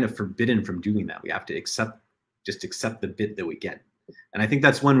 we're kind of forbidden from doing that. We have to just accept the bit that we get. And I think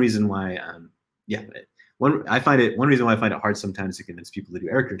that's one reason why, one reason why I find it hard sometimes to convince people to do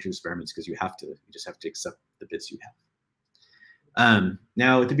error correction experiments, because you just have to accept the bits you have.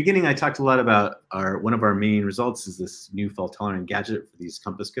 Now, at the beginning, I talked a lot about one of our main results is this new fault-tolerant gadget for these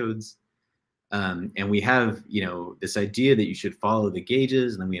compass codes. And we have, this idea that you should follow the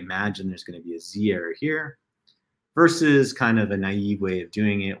gauges, and then we imagine there's going to be a Z error here, versus kind of a naive way of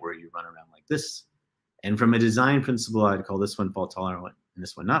doing it where you run around like this. And from a design principle, I'd call this one fault-tolerant and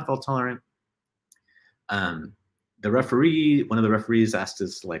this one not fault-tolerant. One of the referees asked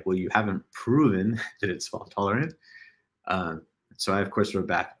us, like, well, you haven't proven that it's fault-tolerant. So I, of course, wrote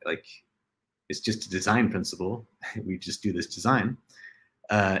back, like, it's just a design principle. We just do this design.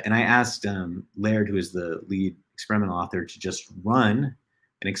 And I asked Laird, who is the lead experimental author, to just run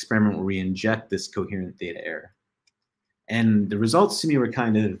an experiment where we inject this coherent theta error. And the results to me were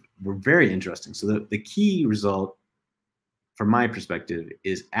very interesting. So the key result, from my perspective,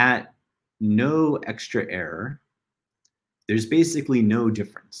 is at no extra error, there's basically no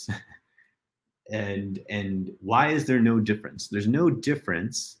difference. And why is there no difference? There's no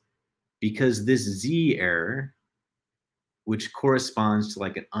difference because this Z error, which corresponds to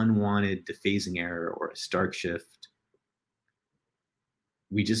like an unwanted dephasing error or a STAQ shift,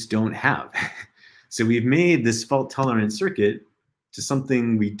 we just don't have. So we've made this fault-tolerant circuit to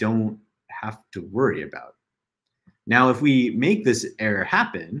something we don't have to worry about. Now, if we make this error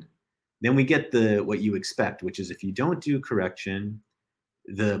happen, then we get what you expect, which is if you don't do correction,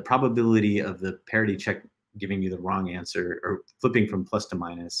 the probability of the parity check giving you the wrong answer or flipping from plus to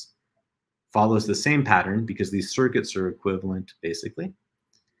minus follows the same pattern because these circuits are equivalent, basically.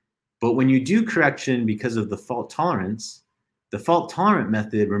 But when you do correction because of the fault tolerance, the fault-tolerant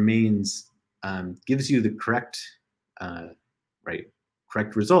method remains, gives you the correct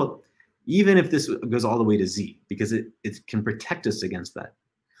result, even if this goes all the way to Z, because it can protect us against that.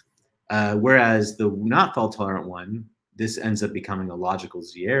 Whereas the not fault-tolerant one, this ends up becoming a logical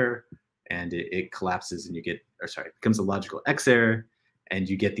Z error, and it collapses, and it becomes a logical X error, and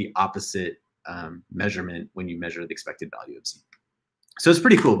you get the opposite measurement when you measure the expected value of Z. So it's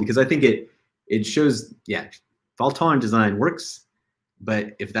pretty cool because I think it shows, fault-tolerant design works,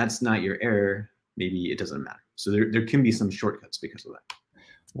 but if that's not your error, maybe it doesn't matter. So there can be some shortcuts because of that.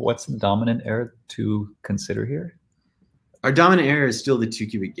 What's the dominant error to consider here? Our dominant error is still the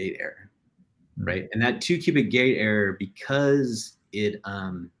 2-qubit gate error, right? And that 2-qubit gate error, because it,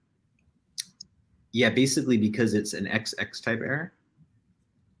 basically because it's an XX type error,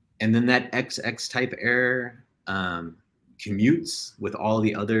 And then that XX type error commutes with all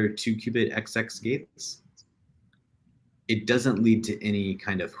the other 2-qubit XX gates. It doesn't lead to any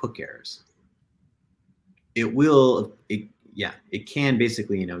kind of hook errors. It can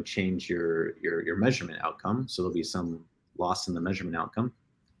basically, you know, change your measurement outcome. So there'll be some loss in the measurement outcome,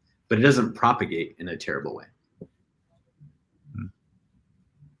 but it doesn't propagate in a terrible way.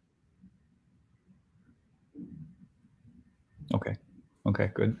 Okay.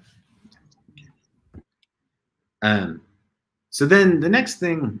 Okay, good. So then the next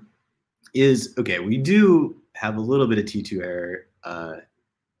thing is, okay, we do have a little bit of T2 error,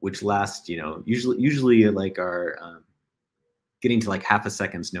 which lasts, you know, usually like our getting to like half a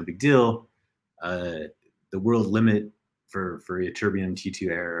second's no big deal. The world limit for ytterbium T2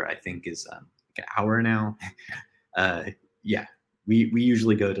 error, I think, is like an hour now. Yeah, we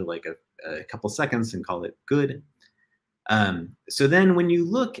usually go to like a couple seconds and call it good. So then when you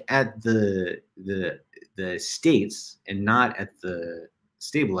look at the states and not at the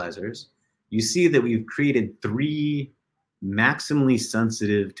stabilizers, you see that we've created 3 maximally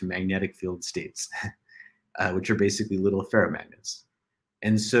sensitive to magnetic field states, which are basically little ferromagnets.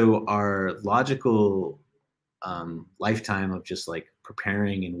 And so our logical lifetime of just like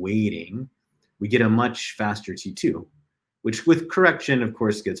preparing and waiting, we get a much faster T2, which with correction, of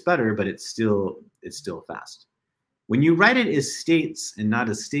course, gets better, but it's still fast. When you write it as states and not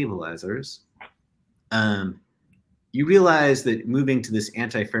as stabilizers, you realize that moving to this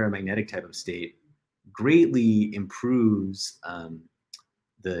anti-ferromagnetic type of state greatly improves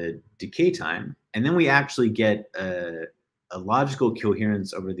the decay time. And then we actually get a logical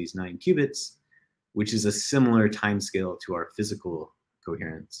coherence over these 9 qubits, which is a similar timescale to our physical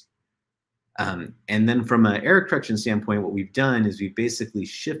coherence. And then from an error correction standpoint, what we've done is we've basically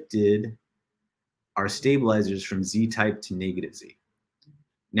shifted our stabilizers from Z-type to negative Z.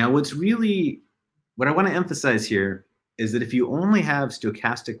 Now, what I want to emphasize here is that if you only have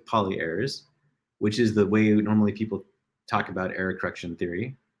stochastic Pauli errors, which is the way normally people talk about error correction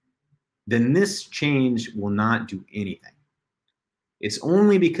theory, then this change will not do anything. It's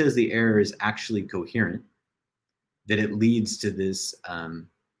only because the error is actually coherent that it leads to this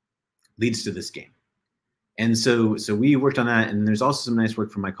gain. And so we worked on that, and there's also some nice work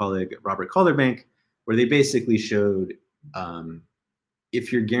from my colleague Robert Calderbank, where they basically showed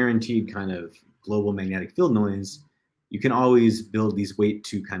if you're guaranteed kind of global magnetic field noise, you can always build these weight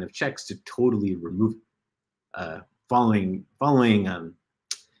 2 kind of checks to totally remove it.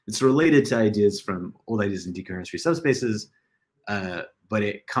 It's related to old ideas in decoherence-free subspaces, but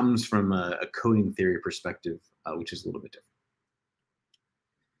it comes from a coding theory perspective, which is a little bit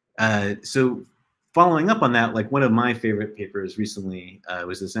different. So following up on that, like one of my favorite papers recently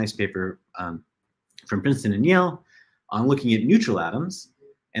was this nice paper from Princeton and Yale on looking at neutral atoms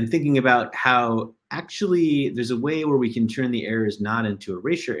and thinking about how actually there's a way where we can turn the errors not into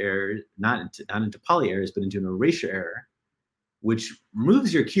erasure errors, not into Pauli errors, but into an erasure error, which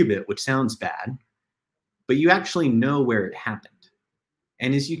removes your qubit, which sounds bad, but you actually know where it happened.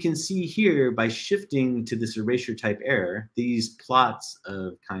 And as you can see here, by shifting to this erasure type error, these plots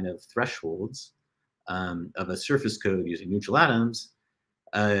of kind of thresholds of a surface code using neutral atoms,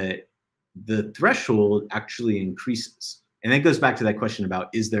 the threshold actually increases. And that goes back to that question about,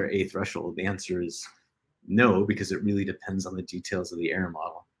 is there a threshold? The answer is no, because it really depends on the details of the error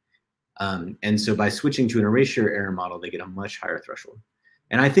model. And so by switching to an erasure error model, they get a much higher threshold.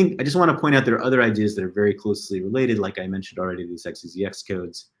 And I just want to point out there are other ideas that are very closely related, like I mentioned already, these XZX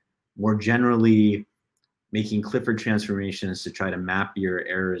codes. More generally, making Clifford transformations to try to map your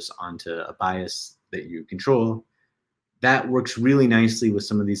errors onto a bias that you control. That works really nicely with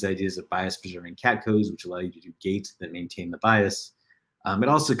some of these ideas of bias-preserving cat codes, which allow you to do gates that maintain the bias. It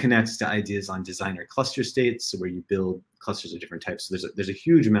also connects to ideas on designer cluster states, so where you build clusters of different types. So there's a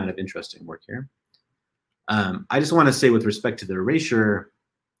huge amount of interesting work here. I just want to say, with respect to the erasure,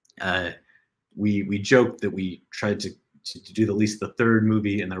 we joked that we tried to do at least the 3rd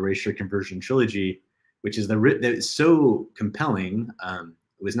movie in the erasure conversion trilogy, which is that is so compelling.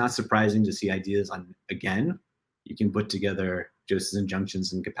 It was not surprising to see ideas on, again, you can put together Josephson and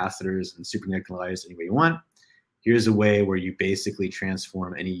junctions and capacitors and superconductor any way you want. Here's a way where you basically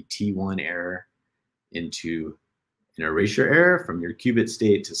transform any T1 error into an erasure error from your qubit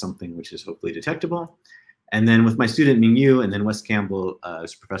state to something which is hopefully detectable. And then with my student Mingyu and then Wes Campbell,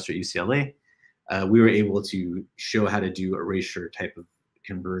 who's a professor at UCLA, we were able to show how to do erasure type of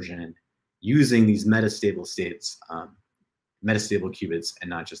conversion using these metastable states, metastable qubits, and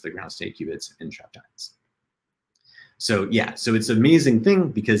not just the ground state qubits in trapped ions. So yeah, so it's an amazing thing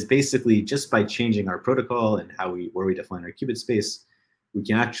because basically just by changing our protocol and where we define our qubit space, we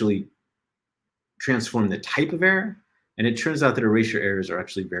can actually transform the type of error. And it turns out that erasure errors are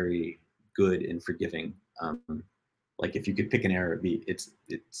actually very good in forgiving. Like if you could pick an error, it's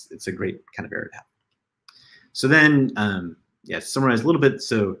a great kind of error to have. So then, yeah, to summarize a little bit.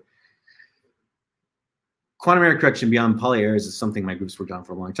 So quantum error correction beyond Pauli errors is something my group's worked on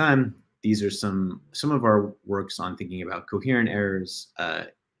for a long time. These are some of our works on thinking about coherent errors.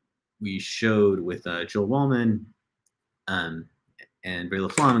 We showed with Joel Wallman and Ray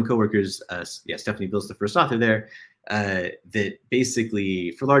LaFlamme and coworkers, yeah, Stephanie Bill's the first author there, that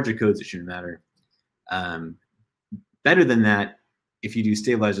basically for larger codes, it shouldn't matter. Better than that, if you do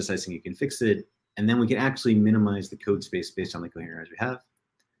stabilized dephasing, you can fix it. And then we can actually minimize the code space based on the coherent errors we have.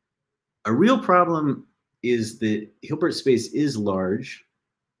 A real problem is that Hilbert space is large.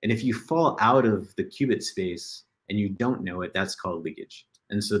 And if you fall out of the qubit space and you don't know it, that's called leakage.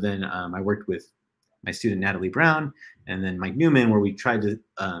 And so then I worked with my student, Natalie Brown, and then Mike Newman, where we tried to,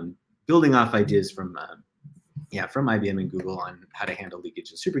 building off ideas from IBM and Google on how to handle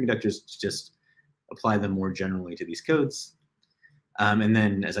leakage in superconductors, to just apply them more generally to these codes. And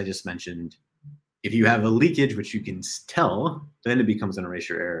then, as I just mentioned, if you have a leakage, which you can tell, then it becomes an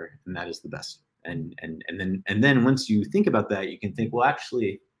erasure error, and that is the best. And then once you think about that, you can think, well,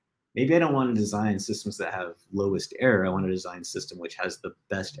 actually, maybe I don't want to design systems that have lowest error. I want to design a system which has the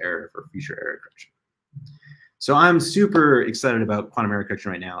best error for future error correction. So I'm super excited about quantum error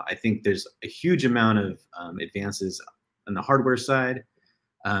correction right now. I think there's a huge amount of advances on the hardware side.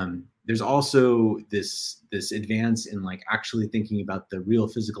 There's also this advance in like actually thinking about the real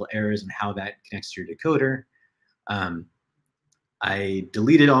physical errors and how that connects to your decoder. I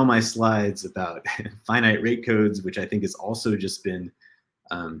deleted all my slides about finite rate codes, which I think has also just been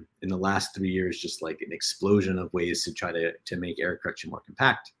in the last 3 years, just like an explosion of ways to try to make error correction more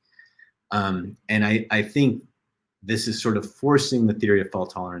compact. And I think this is sort of forcing the theory of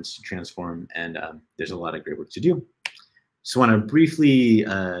fault tolerance to transform, and there's a lot of great work to do. So I want to briefly,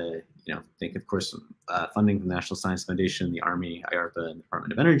 thank, of course, funding from the National Science Foundation, the Army, IARPA, and the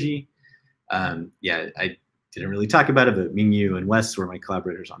Department of Energy. Yeah, I didn't really talk about it, but Mingyu and Wes were my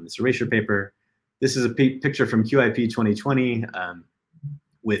collaborators on this erasure paper. This is a picture from QIP 2020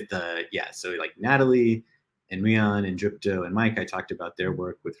 with, so like Natalie and Rian and Dripto and Mike, I talked about their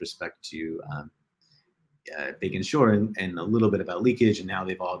work with respect to Bacon Shore and a little bit about leakage and how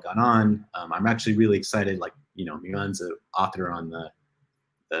they've all gone on. I'm actually really excited, like, Rian's an author on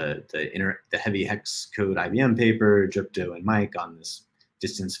the heavy hex code IBM paper, Dripto and Mike on this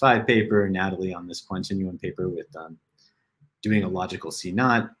distance 5 paper, Natalie on this continuum paper with doing a logical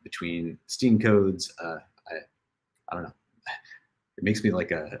C0 between Steen codes. I don't know. It makes me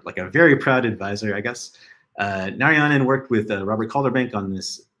like a very proud advisor, I guess. Narayanan worked with Robert Calderbank on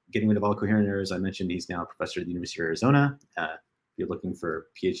this getting rid of all coherent errors. I mentioned he's now a professor at the University of Arizona. If you're looking for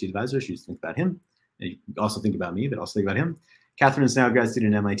PhD advisors, you should think about him. And you can also think about me, but also think about him. Catherine's now a grad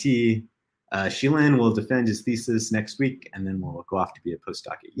student at MIT. Shilin will defend his thesis next week, and then we'll go off to be a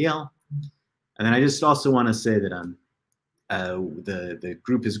postdoc at Yale. And then I just also want to say that the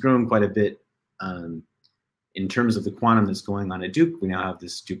group has grown quite a bit in terms of the quantum that's going on at Duke. We now have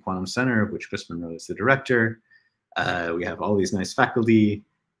this Duke Quantum Center, of which Chris Monroe is the director. We have all these nice faculty.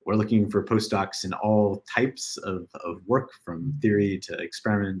 We're looking for postdocs in all types of work, from theory to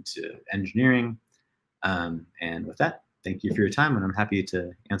experiment to engineering. And with that, thank you for your time, and I'm happy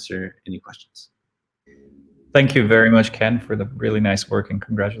to answer any questions. Thank you very much, Ken, for the really nice work, and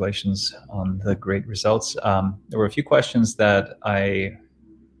congratulations on the great results. There were a few questions that I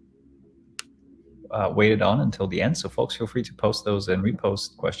waited on until the end, so folks, feel free to post those and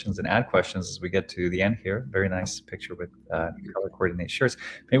repost questions and add questions as we get to the end here. Very nice picture with color coordinated shirts.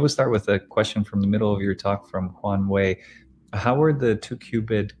 Maybe we'll start with a question from the middle of your talk from Juan Wei. How were the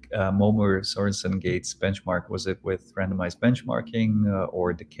 2-qubit Momer-Sorensen gates benchmarked? Was it with randomized benchmarking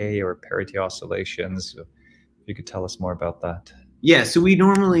or decay or parity oscillations? If you could tell us more about that. Yeah, so we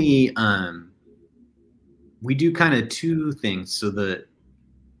normally, we do kind of two things. So the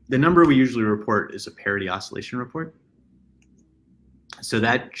number we usually report is a parity oscillation report. So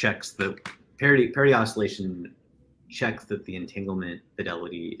that checks the parity oscillation, checks that the entanglement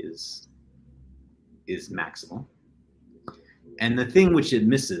fidelity is maximal. And the thing which it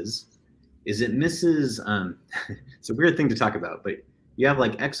misses is it's a weird thing to talk about, but you have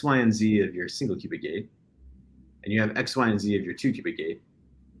like X, Y, and Z of your single qubit gate, and you have X, Y, and Z of your 2-qubit gate.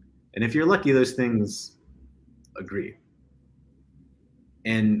 And if you're lucky, those things agree.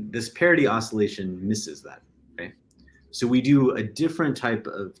 And this parity oscillation misses that, right? So we do a different type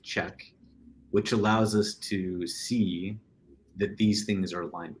of check, which allows us to see that these things are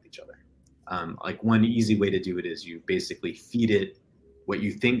aligned with each other. Like one easy way to do it is you basically feed it what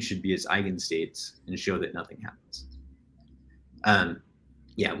you think should be its eigenstates and show that nothing happens.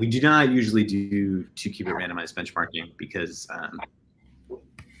 Yeah, we do not usually do 2-qubit randomized benchmarking because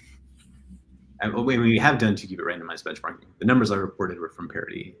when we have done 2-qubit randomized benchmarking, the numbers I reported were from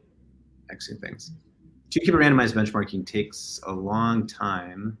parity Xing things. 2-qubit randomized benchmarking takes a long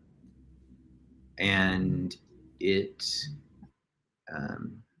time, and it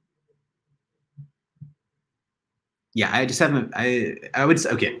yeah, I just haven't. I would say,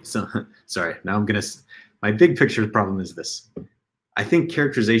 okay. So sorry. Now I'm gonna. My big picture problem is this. I think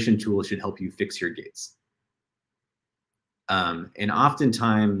characterization tools should help you fix your gates. And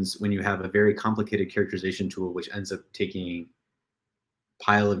oftentimes, when you have a very complicated characterization tool, which ends up taking a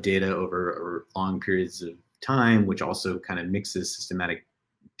pile of data over long periods of time, which also kind of mixes systematic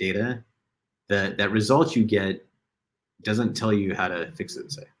data, that result you get doesn't tell you how to fix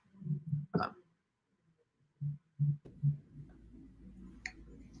it, say.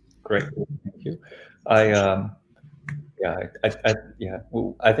 Great, thank you. I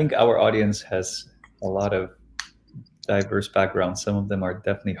think our audience has a lot of diverse backgrounds. Some of them are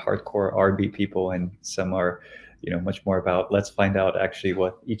definitely hardcore RB people, and some are, much more about let's find out actually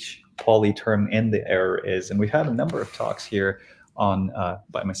what each Pauli term in the error is. And we've had a number of talks here on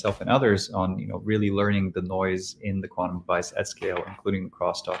by myself and others on really learning the noise in the quantum device at scale, including the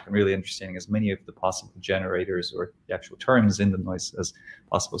crosstalk, and really understanding as many of the possible generators or the actual terms in the noise as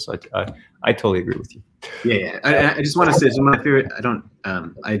possible. So I totally agree with you. Yeah. I just want to say, so my favorite. I don't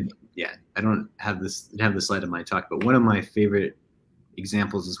have the slide in my talk, but one of my favorite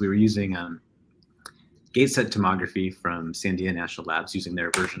examples is we were using gate set tomography from Sandia National Labs, using their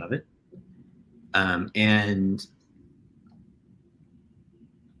version of it, and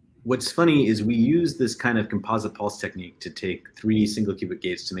what's funny is we use this kind of composite pulse technique to take 3 single qubit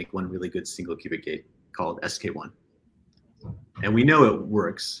gates to make one really good single qubit gate called SK1. And we know it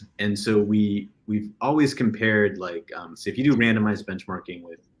works. And so we've always compared, like, so if you do randomized benchmarking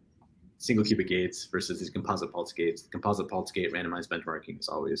with single qubit gates versus these composite pulse gates, the composite pulse gate randomized benchmarking is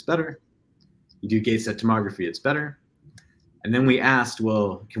always better. You do gate set tomography, it's better. And then we asked,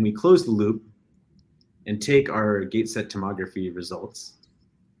 well, can we close the loop and take our gate set tomography results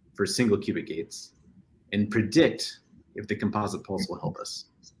for single qubit gates and predict if the composite pulse will help us?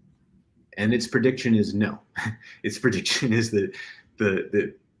 And its prediction is no. Its prediction is that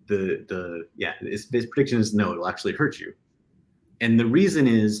its prediction is no, it'll actually hurt you. And the reason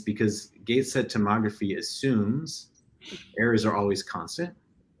is because gate set tomography assumes errors are always constant,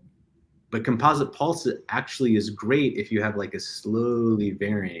 but composite pulse actually is great if you have like a slowly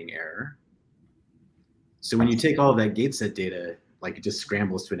varying error. So when you take all of that gate set data, like, it just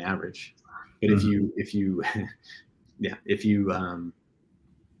scrambles to an average. But if you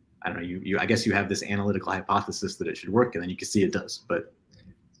I don't know, I guess you have this analytical hypothesis that it should work, and then you can see it does. But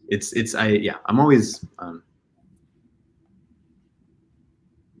I'm always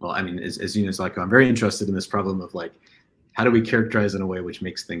well, I mean, as you know, Zlatko, I'm very interested in this problem of, like, how do we characterize in a way which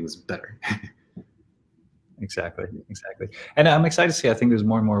makes things better? Exactly. And I'm excited to see, I think there's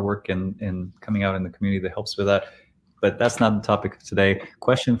more and more work in coming out in the community that helps with that. But that's not the topic of today.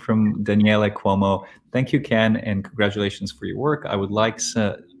 Question from Daniele Cuomo. Thank you, Ken, and congratulations for your work. I would like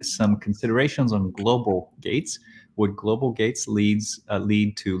some considerations on global gates. Would global gates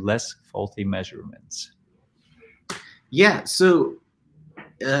lead to less faulty measurements? Yeah. So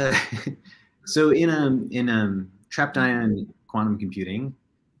in trapped ion quantum computing,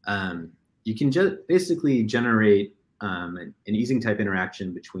 you can basically generate an Ising type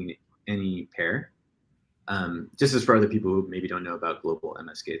interaction between any pair. Just as for other people who maybe don't know about global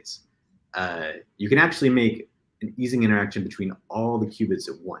MS gates, you can actually make an Ising interaction between all the qubits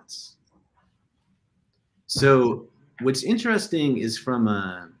at once. So what's interesting is, from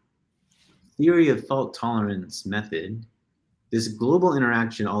a theory of fault tolerance method, this global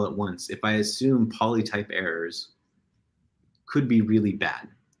interaction all at once, if I assume Pauli type errors, could be really bad.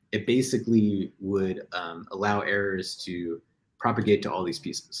 It basically would allow errors to propagate to all these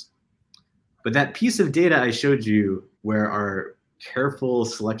pieces. But that piece of data I showed you, where our careful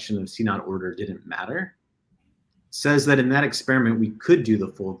selection of C0 order didn't matter, says that in that experiment we could do the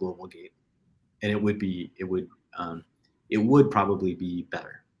full global gate, and it would probably be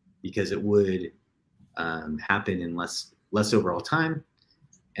better, because it would happen in less overall time,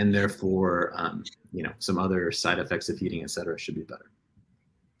 and therefore some other side effects of heating, etc., should be better.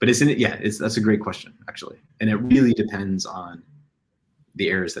 But that's a great question, actually, and it really depends on the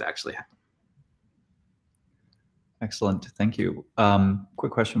errors that actually happen. Excellent, thank you.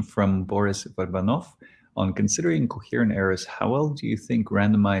 Quick question from Boris Varbanov. On considering coherent errors, how well do you think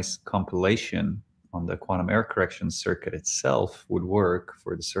randomized compilation on the quantum error correction circuit itself would work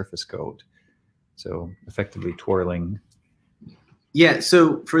for the surface code. So effectively twirling. Yeah.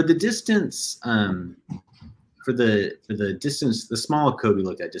 So for the distance, for the distance, the small code we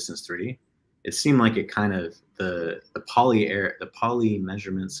looked at, distance 3, it seemed like it kind of the Pauli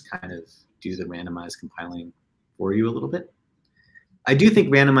measurements kind of do the randomized compiling for you a little bit. I do think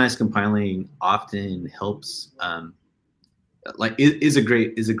randomized compiling often helps. Like is a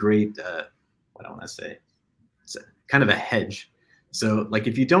great what I want to say. It's kind of a hedge. So like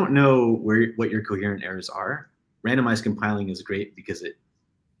if you don't know what your coherent errors are, randomized compiling is great because it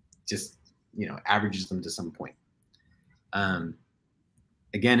just averages them to some point.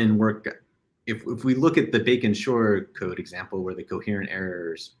 Again, in work, if we look at the Bacon-Shor code example where the coherent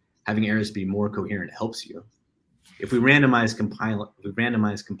errors, having errors be more coherent helps you. If we randomize compiled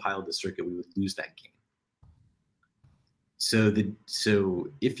the circuit, we would lose that gain. So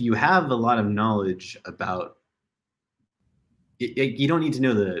if you have a lot of knowledge about it, you don't need to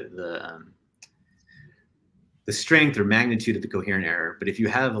know the strength or magnitude of the coherent error, but if you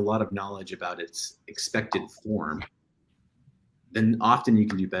have a lot of knowledge about its expected form, then often you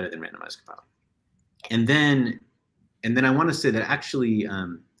can do better than randomized compiling. And then I want to say that actually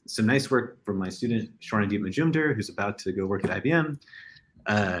some nice work from my student Shwarnadeep Majumdar, who's about to go work at IBM.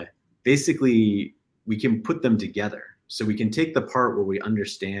 Basically, we can put them together. So we can take the part where we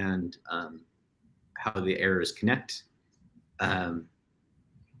understand how the errors connect,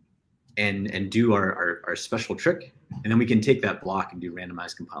 and do our special trick, and then we can take that block and do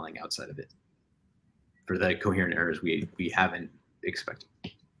randomized compiling outside of it for the coherent errors we haven't expected.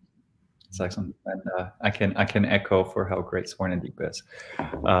 It's excellent, and I can echo for how great Shwarnadeep is.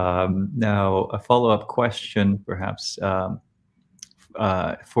 Now, a follow-up question, perhaps,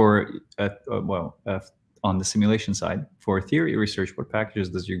 on the simulation side, for theory research, what packages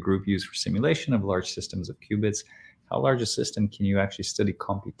does your group use for simulation of large systems of qubits? How large a system can you actually study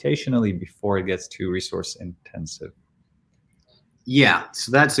computationally before it gets too resource intensive? Yeah,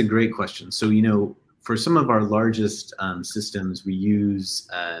 so that's a great question. So for some of our largest systems, we use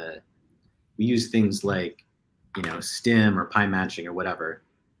things like STIM or pi matching or whatever.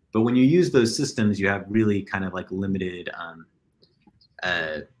 But when you use those systems, you have really kind of like limited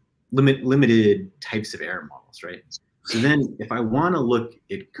types of error models, right? So then if I want to look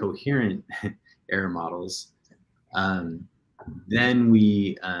at coherent error models, then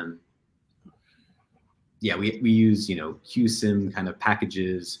we use QSIM kind of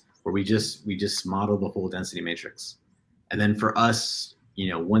packages where we just model the whole density matrix. And then for us,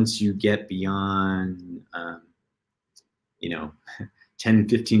 once you get beyond 10,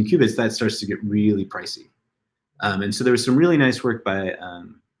 15 qubits, that starts to get really pricey. And so there was some really nice work by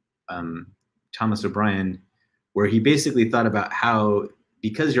Thomas O'Brien, where he basically thought about how,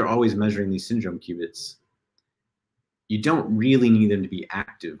 because you're always measuring these syndrome qubits, you don't really need them to be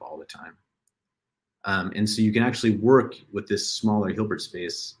active all the time. And so you can actually work with this smaller Hilbert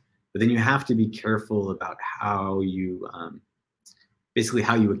space, but then you have to be careful about how you, basically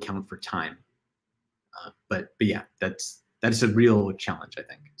how you account for time. But yeah, that's a real challenge, I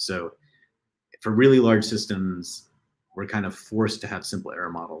think. So for really large systems, we're kind of forced to have simple error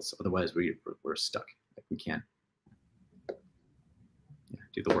models. Otherwise, we're stuck. Like we can't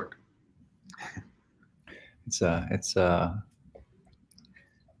do the work. It's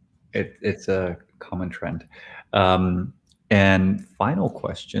a common trend. And final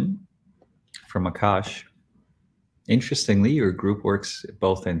question from Akash. Interestingly, your group works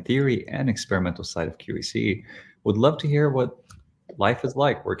both in theory and experimental side of QEC. Would love to hear what life is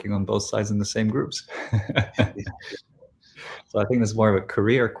like working on both sides in the same groups. So I think this is more of a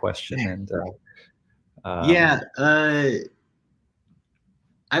career question. And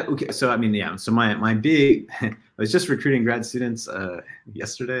okay. So I mean, yeah. So my big, I was just recruiting grad students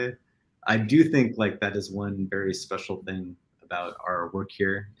yesterday. I do think like that is one very special thing about our work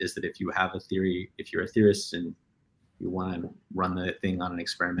here, is that if you have a theory, if you're a theorist and you want to run the thing on an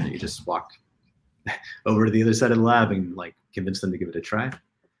experiment, you just walk over to the other side of the lab and like convince them to give it a try.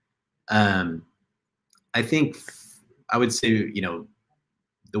 I think I would say,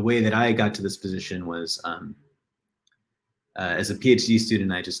 the way that I got to this position was as a PhD student,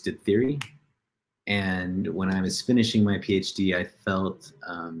 I just did theory. And when I was finishing my PhD, I felt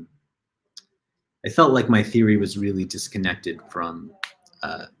like my theory was really disconnected from,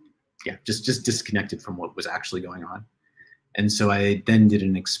 just disconnected from what was actually going on. And so I then did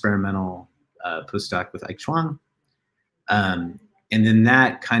an experimental postdoc with Ike Chuang. And then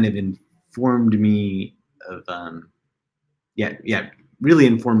that kind of informed me of, really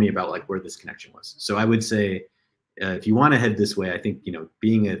informed me about like where this connection was. So I would say, if you want to head this way, I think, you know,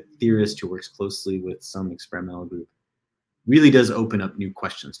 being a theorist who works closely with some experimental group really does open up new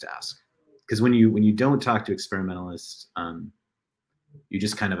questions to ask. Because when you don't talk to experimentalists, you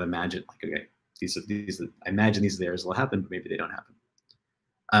just kind of imagine, like, okay, I imagine these errors will happen, but maybe they don't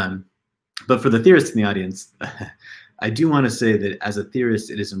happen. But for the theorists in the audience, I do want to say that as a theorist,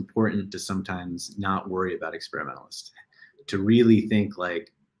 it is important to sometimes not worry about experimentalists, to really think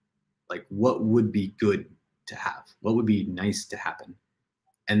like what would be good to have, what would be nice to happen,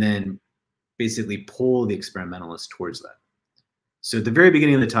 and then basically pull the experimentalist towards that. So at the very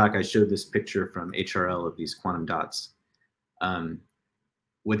beginning of the talk, I showed this picture from HRL of these quantum dots.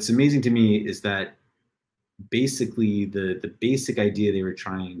 What's amazing to me is that basically the basic idea they were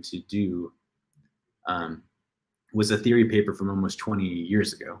trying to do was a theory paper from almost 20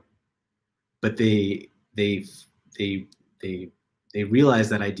 years ago, but they realized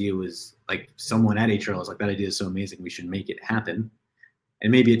that idea was, like, someone at HRL was like, that idea is so amazing, we should make it happen.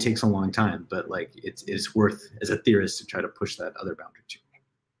 And maybe it takes a long time, but like it's worth, as a theorist, to try to push that other boundary too.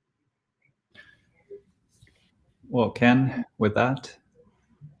 Well, Ken, with that,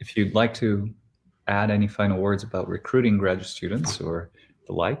 if you'd like to add any final words about recruiting graduate students or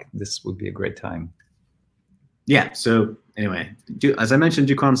the like, this would be a great time. Yeah, so anyway, as I mentioned,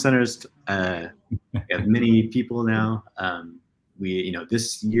 do quantum centers, we have many people now. You know,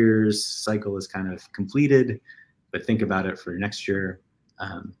 this year's cycle is kind of completed, but think about it for next year.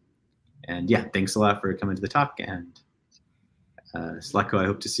 And yeah, thanks a lot for coming to the talk. And Zlatko, I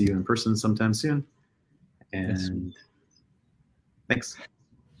hope to see you in person sometime soon. And yes. Thanks.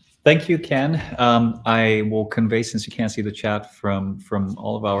 Thank you, Ken. I will convey, since you can't see the chat, from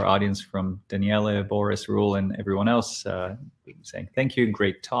all of our audience, from Daniela, Boris, Rule, and everyone else, saying thank you,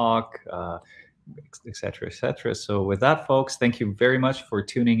 great talk, et cetera, et cetera. So with that, folks, thank you very much for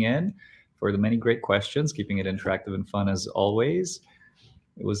tuning in, for the many great questions, keeping it interactive and fun as always.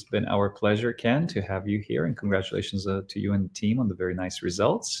 It has been our pleasure, Ken, to have you here, and congratulations to you and the team on the very nice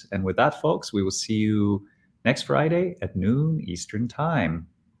results. And with that, folks, we will see you next Friday at noon Eastern Time.